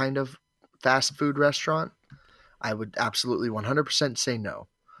 that kind of fast food restaurant, I would absolutely 100% say no.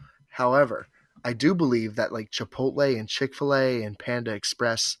 However, I do believe that like Chipotle and Chick-fil-A and Panda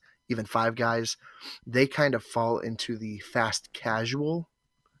Express, even Five Guys, they kind of fall into the fast casual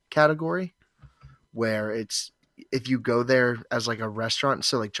category where it's, if you go there as like a restaurant,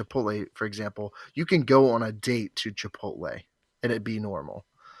 so like Chipotle, for example, you can go on a date to Chipotle and it'd be normal.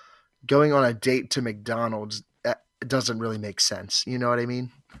 Going on a date to McDonald's, it doesn't really make sense. You know what I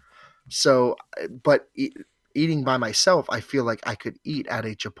mean? So, but eating by myself, I feel like I could eat at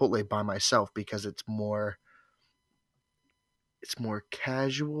a Chipotle by myself because it's more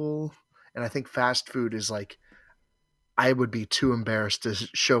casual. And I think fast food is like I would be too embarrassed to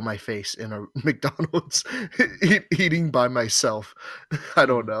show my face in a McDonald's eating by myself. I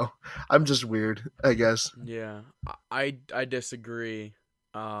don't know. I'm just weird, I guess. Yeah, I disagree.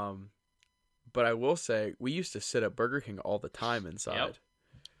 But I will say we used to sit at Burger King all the time inside.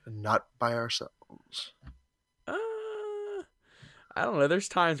 Not by ourselves. I don't know. There's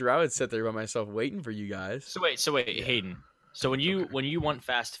times where I would sit there by myself waiting for you guys. So wait, Yeah. Hayden. So when you want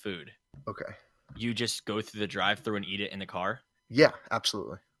fast food, Okay. you just go through the drive-through and eat it in the car? Yeah,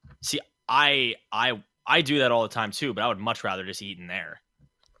 absolutely. See, I do that all the time too, but I would much rather just eat in there.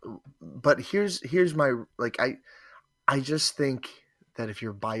 But here's my like I just think that if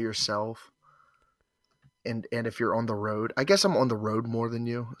you're by yourself and if you're on the road, I guess I'm on the road more than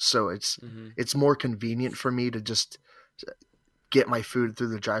you, so it's more convenient for me to just get my food through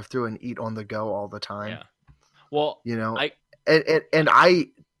the drive-through and eat on the go all the time. Yeah. Well, You know, I and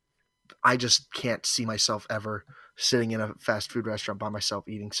I just can't see myself ever sitting in a fast food restaurant by myself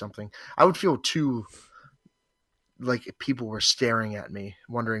eating something. I would feel too like people were staring at me,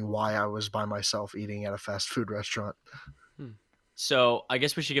 wondering why I was by myself eating at a fast food restaurant. So I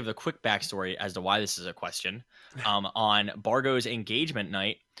guess we should give the quick backstory as to why this is a question. On Bargo's engagement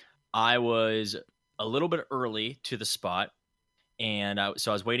night, I was a little bit early to the spot, and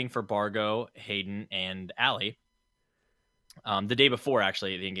so I was waiting for Bargo, Hayden, and Allie. The day before,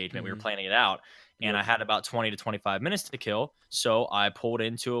 actually, the engagement, we were planning it out, and I had about 20 to 25 minutes to kill. So I pulled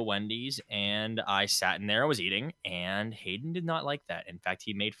into a Wendy's, and I sat in there. I was eating, and Hayden did not like that. In fact,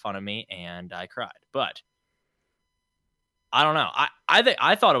 he made fun of me, and I cried. But I don't know.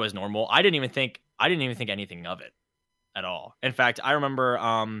 I thought it was normal. I didn't even think anything of it at all. In fact, I remember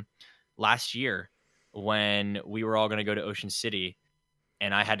last year when we were all going to go to Ocean City,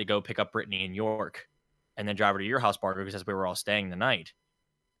 and I had to go pick up Brittany in York, and then drive her to your house, Barker, because we were all staying the night.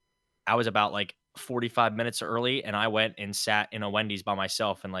 I was about like 45 minutes early, and I went and sat in a Wendy's by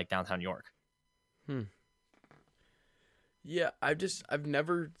myself in like downtown York. Yeah, I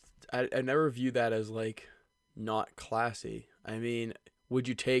never viewed that as like not classy. I mean, would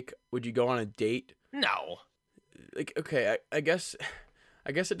you go on a date? No. Like, okay, I guess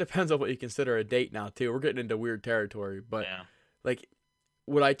it depends on what you consider a date now too. We're getting into weird territory, but Yeah. like,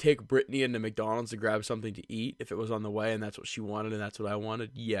 would I take Brittany into McDonald's to grab something to eat if it was on the way and that's what she wanted and that's what I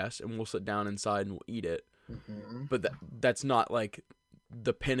wanted? Yes, and we'll sit down inside and we'll eat it. Mm-hmm. But that's not like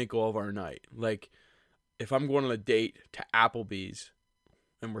the pinnacle of our night. Like, if I'm going on a date to Applebee's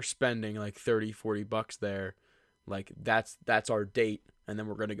and we're spending like $30-$40 there, like that's our date, and then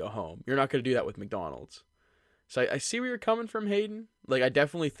we're gonna go home. You're not gonna do that with McDonald's. So I see where you're coming from, Hayden. Like, I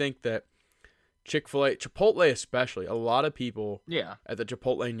definitely think that Chick-fil-A, Chipotle especially, a lot of people at the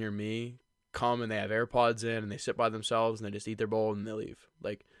Chipotle near me come and they have AirPods in and they sit by themselves and they just eat their bowl and they leave.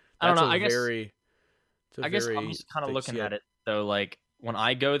 Like, I don't know. I guess I'm just kind of looking at it though. Like, when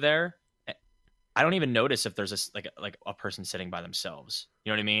I go there, I don't even notice if there's a person sitting by themselves.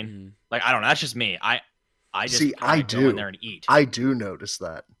 You know what I mean? Mm-hmm. Like, I don't know. That's just me. I just See, I go do. in there and eat. I do notice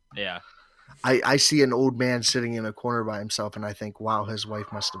that. Yeah. I see an old man sitting in a corner by himself, and I think, wow, his wife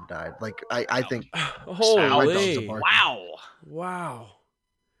must have died. Like, I think, Holy. Wow.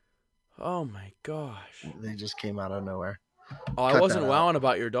 Oh my gosh. they just came out of nowhere. Oh, I Cut wasn't that out. wowing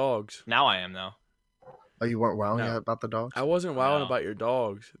about your dogs. Now I am, though. Oh, you weren't wowing No. about the dogs? I wasn't wowing No. about your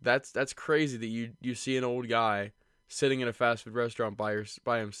dogs. That's crazy that you see an old guy sitting in a fast food restaurant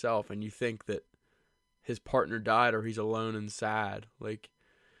by himself and you think that his partner died or he's alone and sad. Like,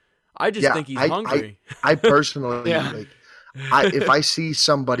 I just think he's hungry. I personally, Yeah. if I see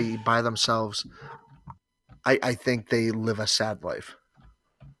somebody by themselves, I think they live a sad life.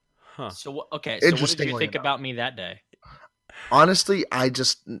 Huh. So what did you Interestingly think enough. about me that day? Honestly, I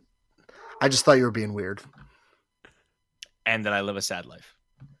just thought you were being weird. And that I live a sad life.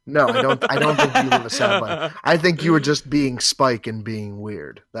 No, I don't think you live a sad life. I think you were just being Spike and being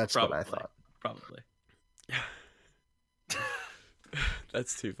weird. That's what I thought. Probably.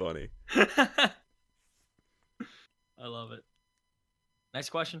 That's too funny. I love it. Next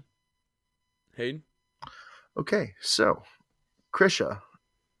question. Hayden? Okay, so Krisha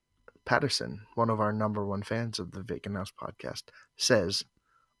Patterson, one of our number one fans of the Vacant House podcast, says,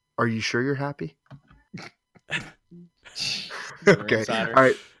 "Are you sure you're happy?" Okay, Insider. all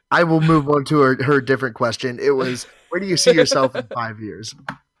right. I will move on to her different question. It was, where do you see yourself in 5 years?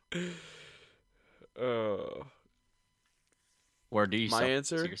 Where do you My see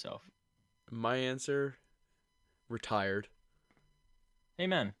answer? yourself? My answer, retired.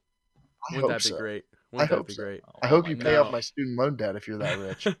 Amen. Wouldn't that be great? Wouldn't that be great? I hope you pay No. off my student loan debt if you're that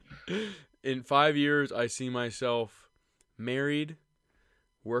rich. In 5 years, I see myself married,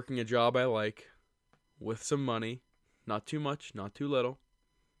 working a job I like, with some money, not too much, not too little,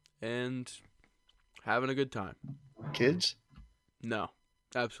 and having a good time. Kids? No,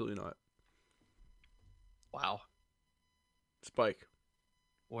 absolutely not. Wow. Spike.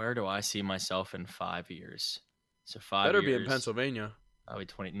 Where do I see myself in 5 years? So 5 Better years. be in Pennsylvania. I'll be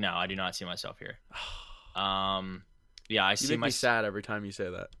 20. No, I do not see myself here. Yeah, I You see make me sad every time you say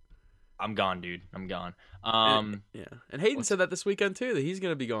that. I'm gone, dude. I'm gone. And Hayden said that this weekend too, that he's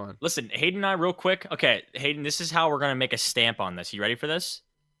gonna be gone. Listen, Hayden and I, real quick. Okay, Hayden, this is how we're gonna make a stamp on this. You ready for this?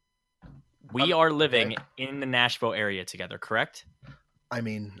 We are living in the Nashville area together, correct? I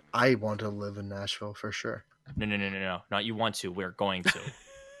mean, I want to live in Nashville for sure. No. Not you want to. We're going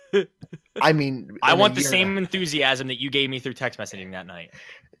to. I mean, I want the same enthusiasm that you gave me through text messaging that night.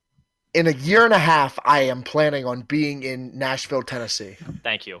 In a year and a half, I am planning on being in Nashville, Tennessee.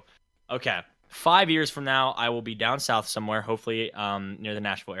 Thank you. Okay. 5 years from now, I will be down south somewhere, hopefully near the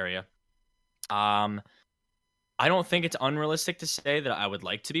Nashville area. I don't think it's unrealistic to say that I would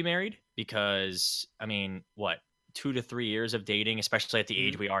like to be married because, I mean, 2 to 3 years of dating, especially at the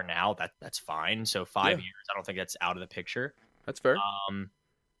age we are now, that's fine. So 5 years, I don't think that's out of the picture. That's fair.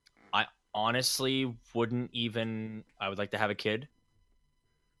 I honestly wouldn't even. I would like to have a kid.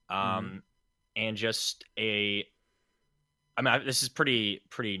 And just I mean, this is pretty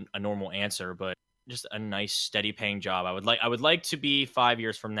a normal answer, but just a nice, steady paying job. I would like to be 5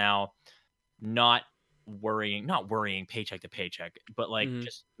 years from now, not worrying paycheck to paycheck, but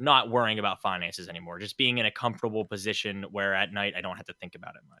just not worrying about finances anymore. Just being in a comfortable position where at night I don't have to think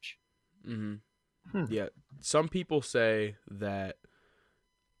about it much. Yeah. Some people say that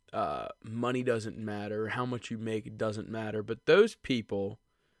money doesn't matter, how much you make doesn't matter, but those people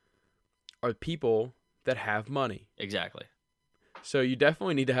are people that have money. Exactly. So you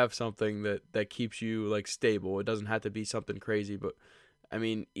definitely need to have something that keeps you like stable. It doesn't have to be something crazy, but I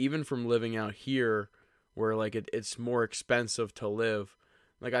mean, even from living out here where like it's more expensive to live,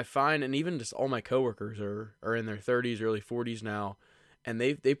 like I find, and even just all my coworkers are in their 30s, early 40s now, and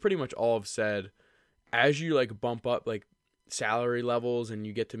they pretty much all have said, as you like bump up like salary levels and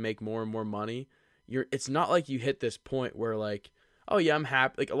you get to make more and more money, it's not like you hit this point where like, oh yeah, I'm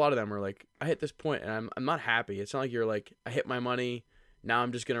happy. Like a lot of them are like, I hit this point and I'm not happy. It's not like you're like, I hit my money, now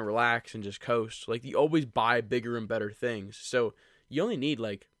I'm just gonna relax and just coast. Like you always buy bigger and better things. So you only need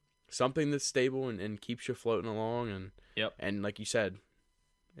like something that's stable and keeps you floating along, and like you said,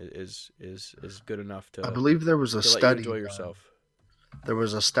 is good enough to. I believe there was a study. Let you enjoy yourself. There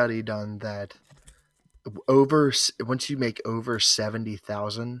was a study done that once you make over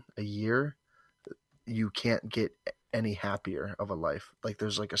 70,000 a year, you can't get any happier of a life. Like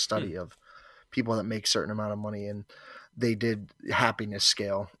there's like a study of people that make certain amount of money, and they did happiness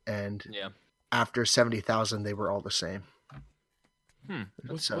scale, and after 70,000 they were all the same.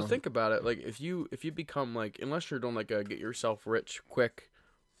 Well, think about it. Like if you become like, unless you're doing like a get yourself rich quick,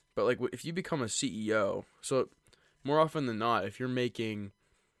 but like if you become a CEO, so more often than not, if you're making,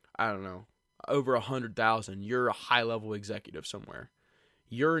 I don't know, over 100,000, you're a high level executive somewhere.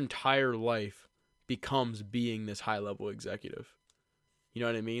 Your entire life becomes being this high level executive. You know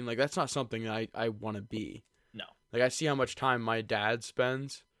what I mean? Like that's not something I want to be. No. Like I see how much time my dad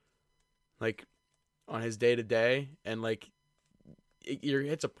spends, like on his day to day, and like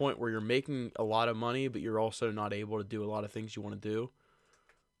it's a point where you're making a lot of money, but you're also not able to do a lot of things you want to do.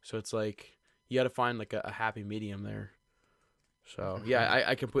 So it's like you got to find like a happy medium there. So yeah,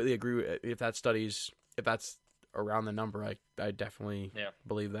 I completely agree with if that's around the number. I definitely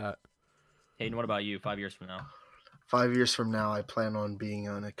believe that. Hayden, what about you? 5 years from now? 5 years from now, I plan on being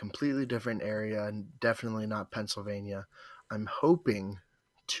on a completely different area, and definitely not Pennsylvania. I'm hoping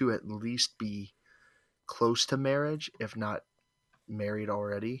to at least be close to marriage, if not married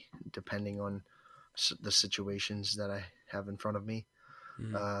already, depending on the situations that I have in front of me.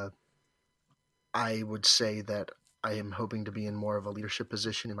 I would say that I am hoping to be in more of a leadership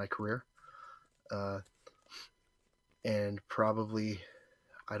position in my career. And probably,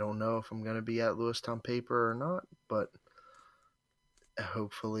 I don't know if I'm going to be at Lewistown Paper or not, but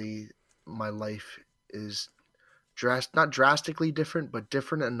hopefully my life is not drastically different, but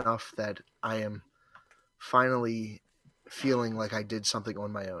different enough that I am finally feeling like I did something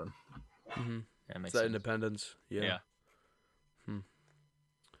on my own. That makes sense. Independence. Yeah.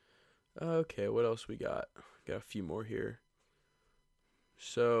 Okay, what else we got? Got a few more here.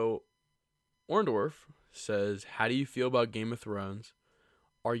 So, Orndorff says, how do you feel about Game of Thrones?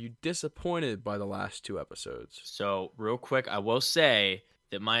 Are you disappointed by the last 2 episodes? So, real quick, I will say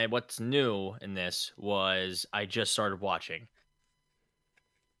that what's new in this was I just started watching.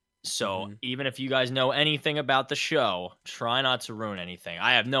 So even if you guys know anything about the show, try not to ruin anything.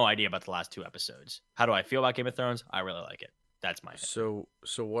 I have no idea about the last 2 episodes. How do I feel about Game of Thrones? I really like it. That's my So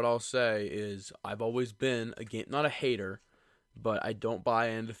what I'll say is I've always been not a hater, but I don't buy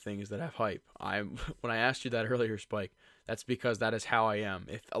into things that have hype. When I asked you that earlier, Spike, that's because that is how I am.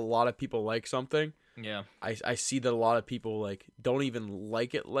 If a lot of people like something, Yeah. I see that a lot of people like don't even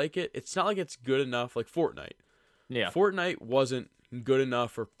like it. It's not like it's good enough, like Fortnite. Yeah. Fortnite wasn't good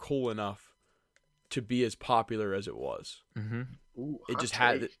enough or cool enough to be as popular as it was. Mm-hmm. Ooh, It hot just take.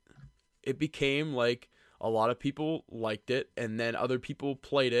 had it became like a lot of people liked it, and then other people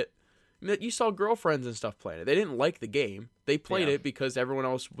played it. I mean, you saw girlfriends and stuff playing it. They didn't like the game. They played Yeah. it because everyone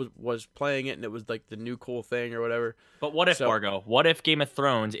else was playing it, and it was like the new cool thing or whatever. But what if, So- Margo? What if Game of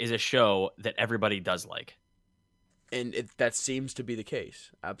Thrones is a show that everybody does like? And that seems to be the case.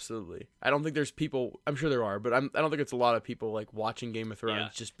 Absolutely. I don't think there's people. I'm sure there are, but I don't think it's a lot of people like watching Game of Thrones Yeah.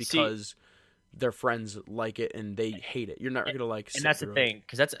 just because their friends like it and they hate it. You're not gonna like. And that's the thing,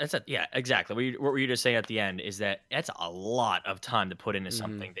 because yeah, exactly. What were you just saying at the end is that that's a lot of time to put into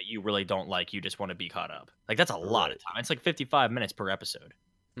something that you really don't like. You just want to be caught up. Like that's a lot of time. It's like 55 minutes per episode.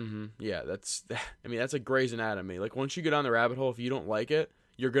 Yeah, that's. I mean, that's like Grey's Anatomy. Like once you get on the rabbit hole, if you don't like it,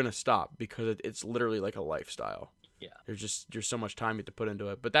 you're gonna stop because it's literally like a lifestyle. Yeah. There's so much time you have to put into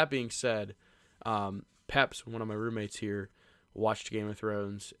it. But that being said, Peps, one of my roommates here, watched Game of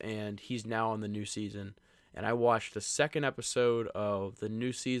Thrones, and he's now on the new season. And I watched the second episode of the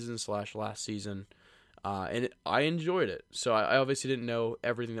new season / last season, and I enjoyed it. So I obviously didn't know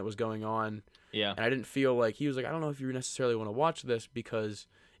everything that was going on, Yeah. and I didn't feel like he was like, I don't know if you necessarily want to watch this because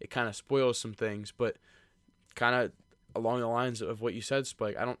it kind of spoils some things. But kind of along the lines of what you said,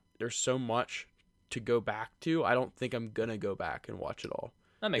 Spike, there's so much to go back to. I don't think I'm gonna go back and watch it all.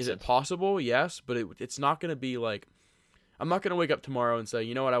 That makes Is sense. it possible? Yes, but it's not gonna be like I'm not gonna wake up tomorrow and say,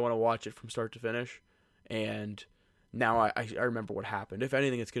 you know what, I want to watch it from start to finish, and now I remember what happened. If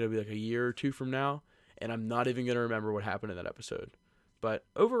anything, it's gonna be like a year or two from now, and I'm not even gonna remember what happened in that episode. But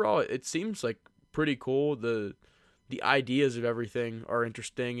overall, it seems like pretty cool. The ideas of everything are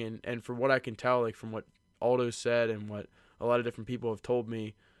interesting, and from what I can tell, like from what Aldo said and what a lot of different people have told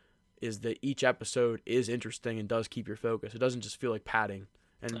me, is that each episode is interesting and does keep your focus. It doesn't just feel like padding.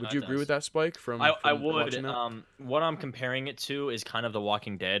 And would you agree with that, Spike? I would. Watching that? What I'm comparing it to is kind of The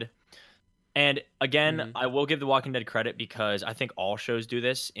Walking Dead. And again, I will give The Walking Dead credit because I think all shows do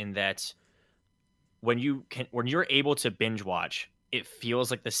this in that when you're able to binge watch, it feels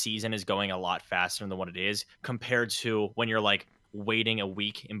like the season is going a lot faster than what it is compared to when you're like waiting a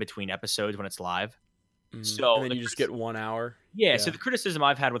week in between episodes when it's live. So and then you just get 1 hour. Yeah, so the criticism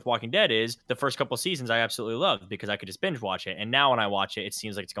I've had with Walking Dead is the first couple seasons I absolutely loved because I could just binge watch it, and now when I watch it, it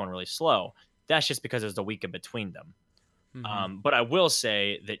seems like it's going really slow. That's just because there's a week in between them. But I will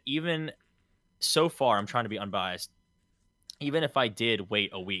say that even so far, I'm trying to be unbiased. Even if I did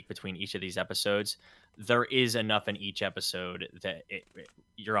wait a week between each of these episodes, there is enough in each episode that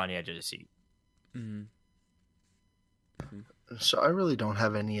you're on the edge of the seat. So I really don't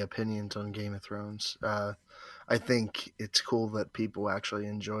have any opinions on Game of Thrones. I think it's cool that people actually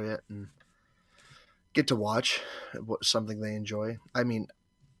enjoy it and get to watch something they enjoy. I mean,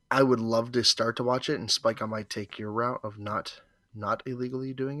 I would love to start to watch it, and Spike, I might take your route of not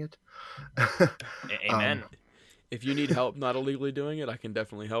illegally doing it. Amen. If you need help not illegally doing it, I can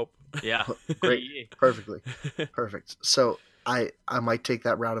definitely help. Yeah. Great. Perfect. So I might take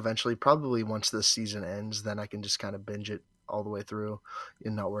that route eventually. Probably once the season ends, then I can just kind of binge it all the way through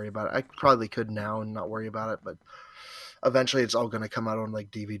and not worry about it. I probably could now and not worry about it, but eventually it's all going to come out on like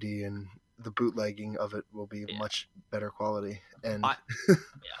DVD, and the bootlegging of it will be much better quality. And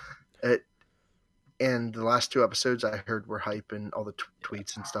and the last 2 episodes I heard were hype, and all the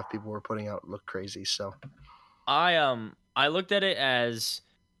tweets and stuff people were putting out looked crazy. So I looked at it as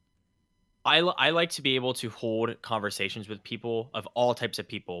I like to be able to hold conversations with people of all types of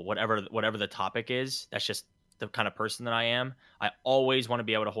people, whatever the topic is. That's just the kind of person that I am. I always want to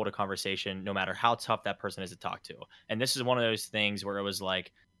be able to hold a conversation no matter how tough that person is to talk to. And this is one of those things where it was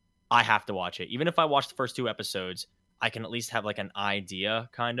like, I have to watch it. Even if I watch the first 2 episodes, I can at least have like an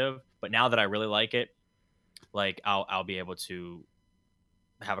idea kind of. But now that I really like it, like I'll be able to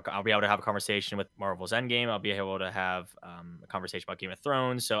have a conversation with Marvel's Endgame. I'll be able to have a conversation about Game of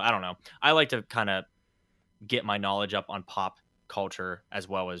Thrones. So I don't know. I like to kind of get my knowledge up on pop culture as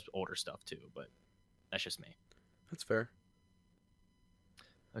well as older stuff too. But that's just me. That's fair.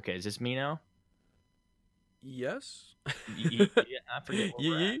 Okay, is this me now? Yes. Yeah, I forget where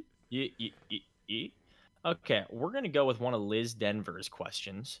we're at. Okay, we're gonna go with one of Liz Denver's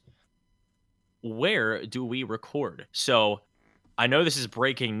questions. Where do we record? So I know this is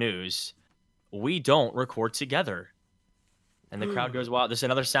breaking news. We don't record together. And the crowd goes wild. This is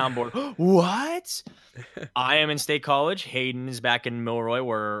another soundboard. What? I am in State College. Hayden is back in Milroy,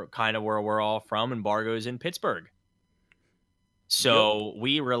 where we're all from, and Bargo's in Pittsburgh. So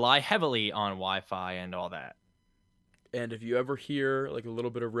we rely heavily on Wi-Fi and all that. And if you ever hear like a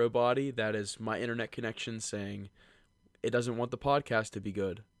little bit of robot-y, that is my internet connection saying it doesn't want the podcast to be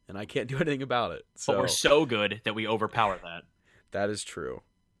good, and I can't do anything about it. So But we're so good that we overpower that. That is true.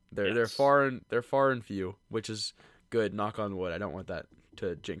 They're far and few, which is good. Knock on wood. I don't want that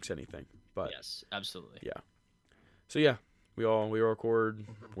to jinx anything. But yes, absolutely. Yeah. So yeah, we record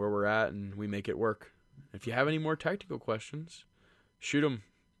where we're at and we make it work. If you have any more technical questions, shoot them,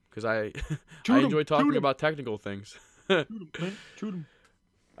 because I enjoy talking about technical things. Shoot 'em.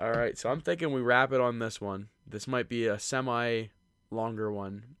 All right, so I'm thinking we wrap it on this one. This might be a semi-longer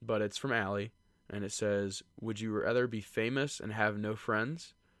one, but it's from Allie, and it says, would you rather be famous and have no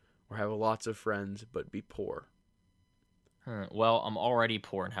friends, or have lots of friends but be poor? Well, I'm already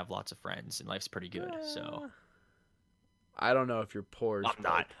poor and have lots of friends, and life's pretty good, so... I don't know if you're poor. I'm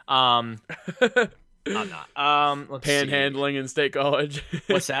not. I'm not. Let's panhandling in State College.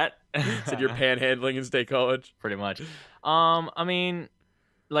 What's that? Said you're panhandling in State College. Pretty much. I mean,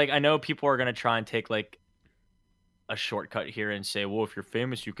 like, I know people are gonna try and take like a shortcut here and say, well, if you're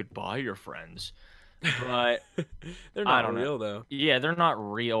famous, you could buy your friends, but they're not real though. Yeah, they're not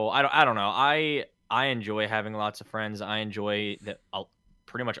real. I don't know. I enjoy having lots of friends. I enjoy that.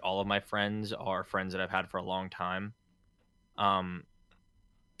 Pretty much all of my friends are friends that I've had for a long time.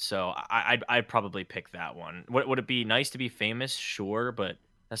 So I'd probably pick that one. Would it be nice to be famous? Sure, but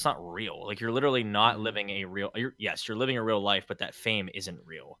that's not real. Like, you're literally not living a real... You're living a real life, but that fame isn't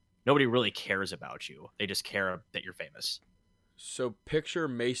real. Nobody really cares about you. They just care that you're famous. So picture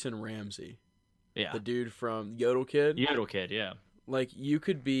Mason Ramsey. Yeah. The dude from Yodel Kid. Yodel Kid, yeah. Like, you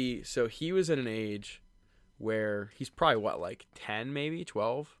could be... So he was at an age where he's probably, what, like 10 maybe?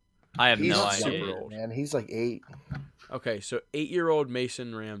 12? I have He's no super idea. old, man. He's like 8. Okay, so 8-year-old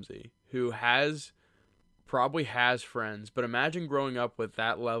Mason Ramsey, who probably has friends, but imagine growing up with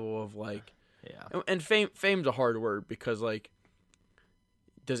that level of like, yeah. And fame's a hard word, because like,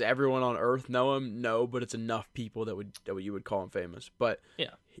 does everyone on Earth know him? No, but it's enough people that you would call him famous. But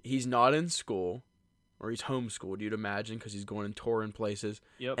yeah, he's not in school, or he's homeschooled, you'd imagine, because he's going and touring places.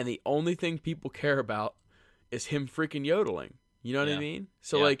 Yep. And the only thing people care about is him freaking yodeling. You know what I mean?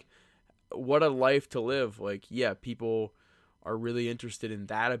 So like, what a life to live. Like, yeah, people are really interested in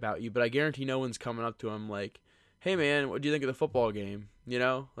that about you, but I guarantee no one's coming up to him like, hey man, what do you think of the football game? You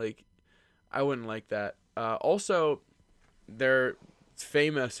know, like, I wouldn't like that. Also, they're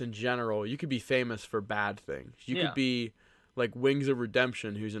famous in general. You could be famous for bad things. You could be like Wings of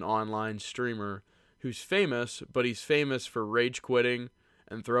Redemption, who's an online streamer who's famous, but he's famous for rage quitting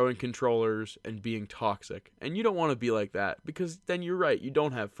and throwing controllers and being toxic. And you don't want to be like that, because then you're right, you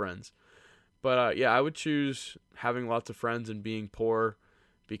don't have friends. But yeah, I would choose having lots of friends and being poor,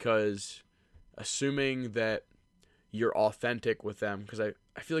 because assuming that you're authentic with them, because I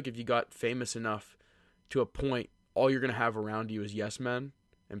feel like if you got famous enough to a point, all you're going to have around you is yes men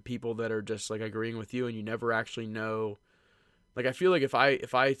and people that are just like agreeing with you, and you never actually know. Like, I feel like if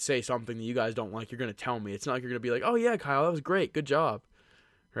I say something that you guys don't like, you're going to tell me. It's not like you're going to be like, oh yeah, Kyle, that was great, good job,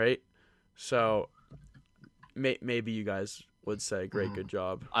 right? So maybe you guys would say great, good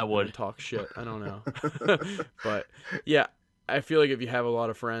job. I would talk shit. I don't know. But yeah, I feel like if you have a lot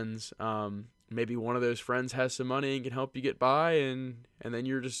of friends, maybe one of those friends has some money and can help you get by, and then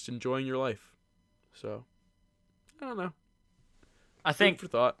you're just enjoying your life. So I don't know. I think Food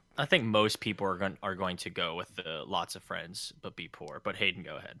for thought. I think most people are going to go with the lots of friends but be poor. But Hayden,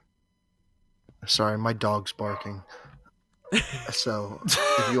 go ahead. Sorry, my dog's barking. So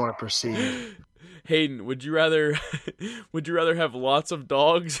if you want to proceed. Hayden, would you rather have lots of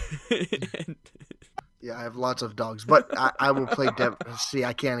dogs? Yeah, I have lots of dogs, but I will play See,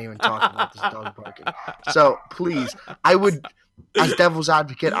 I can't even talk about this dog barking. So please, I would, as devil's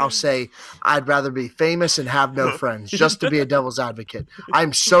advocate, I'll say I'd rather be famous and have no friends, just to be a devil's advocate.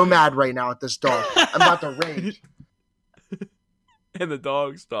 I'm so mad right now at this dog. I'm about to rage. And the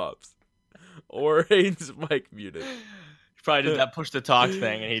dog stops. Or Hayden's mic muted. He probably did that push to talk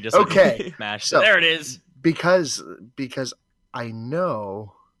thing, and he just mashed so, it. There it is. Because I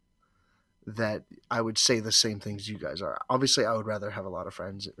know that I would say the same things you guys are. Obviously, I would rather have a lot of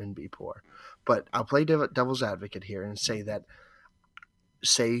friends and be poor. But I'll play devil's advocate here and say,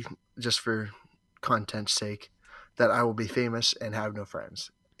 just for content's sake, that I will be famous and have no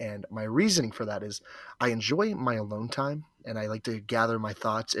friends. And my reasoning for that is I enjoy my alone time, and I like to gather my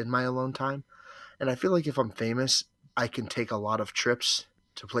thoughts in my alone time. And I feel like if I'm famous, I can take a lot of trips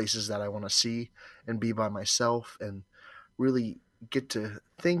to places that I want to see and be by myself and really get to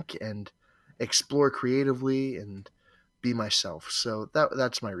think and explore creatively and be myself. So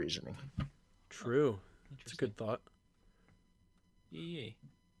that's my reasoning. True. It's a good thought. Yeah.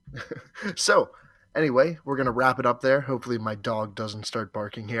 So anyway, we're going to wrap it up there. Hopefully my dog doesn't start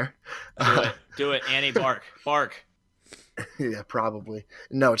barking here. Do it, Annie. Bark. Yeah, probably.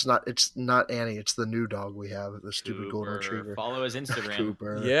 No, it's not. It's not Annie. It's the new dog we have, the stupid golden retriever. Follow his Instagram.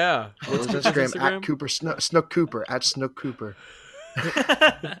 Cooper. Yeah. What's his Instagram? At Cooper Snook Cooper at Snook Cooper.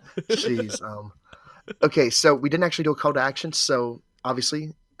 Jeez. Okay, so we didn't actually do a call to action. So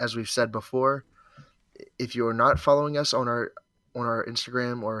obviously, as we've said before, if you're not following us on our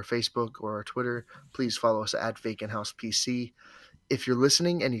Instagram or our Facebook or our Twitter, please follow us at Vacant House PC. If you're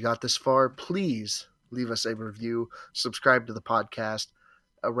listening and you got this far, please leave us a review, subscribe to the podcast,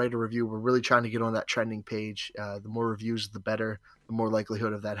 write a review. We're really trying to get on that trending page. The more reviews, the better, the more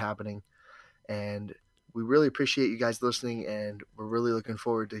likelihood of that happening. And we really appreciate you guys listening, and we're really looking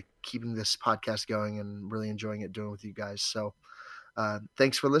forward to keeping this podcast going and really enjoying it doing with you guys. So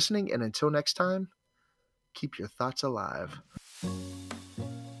thanks for listening, and until next time, keep your thoughts alive.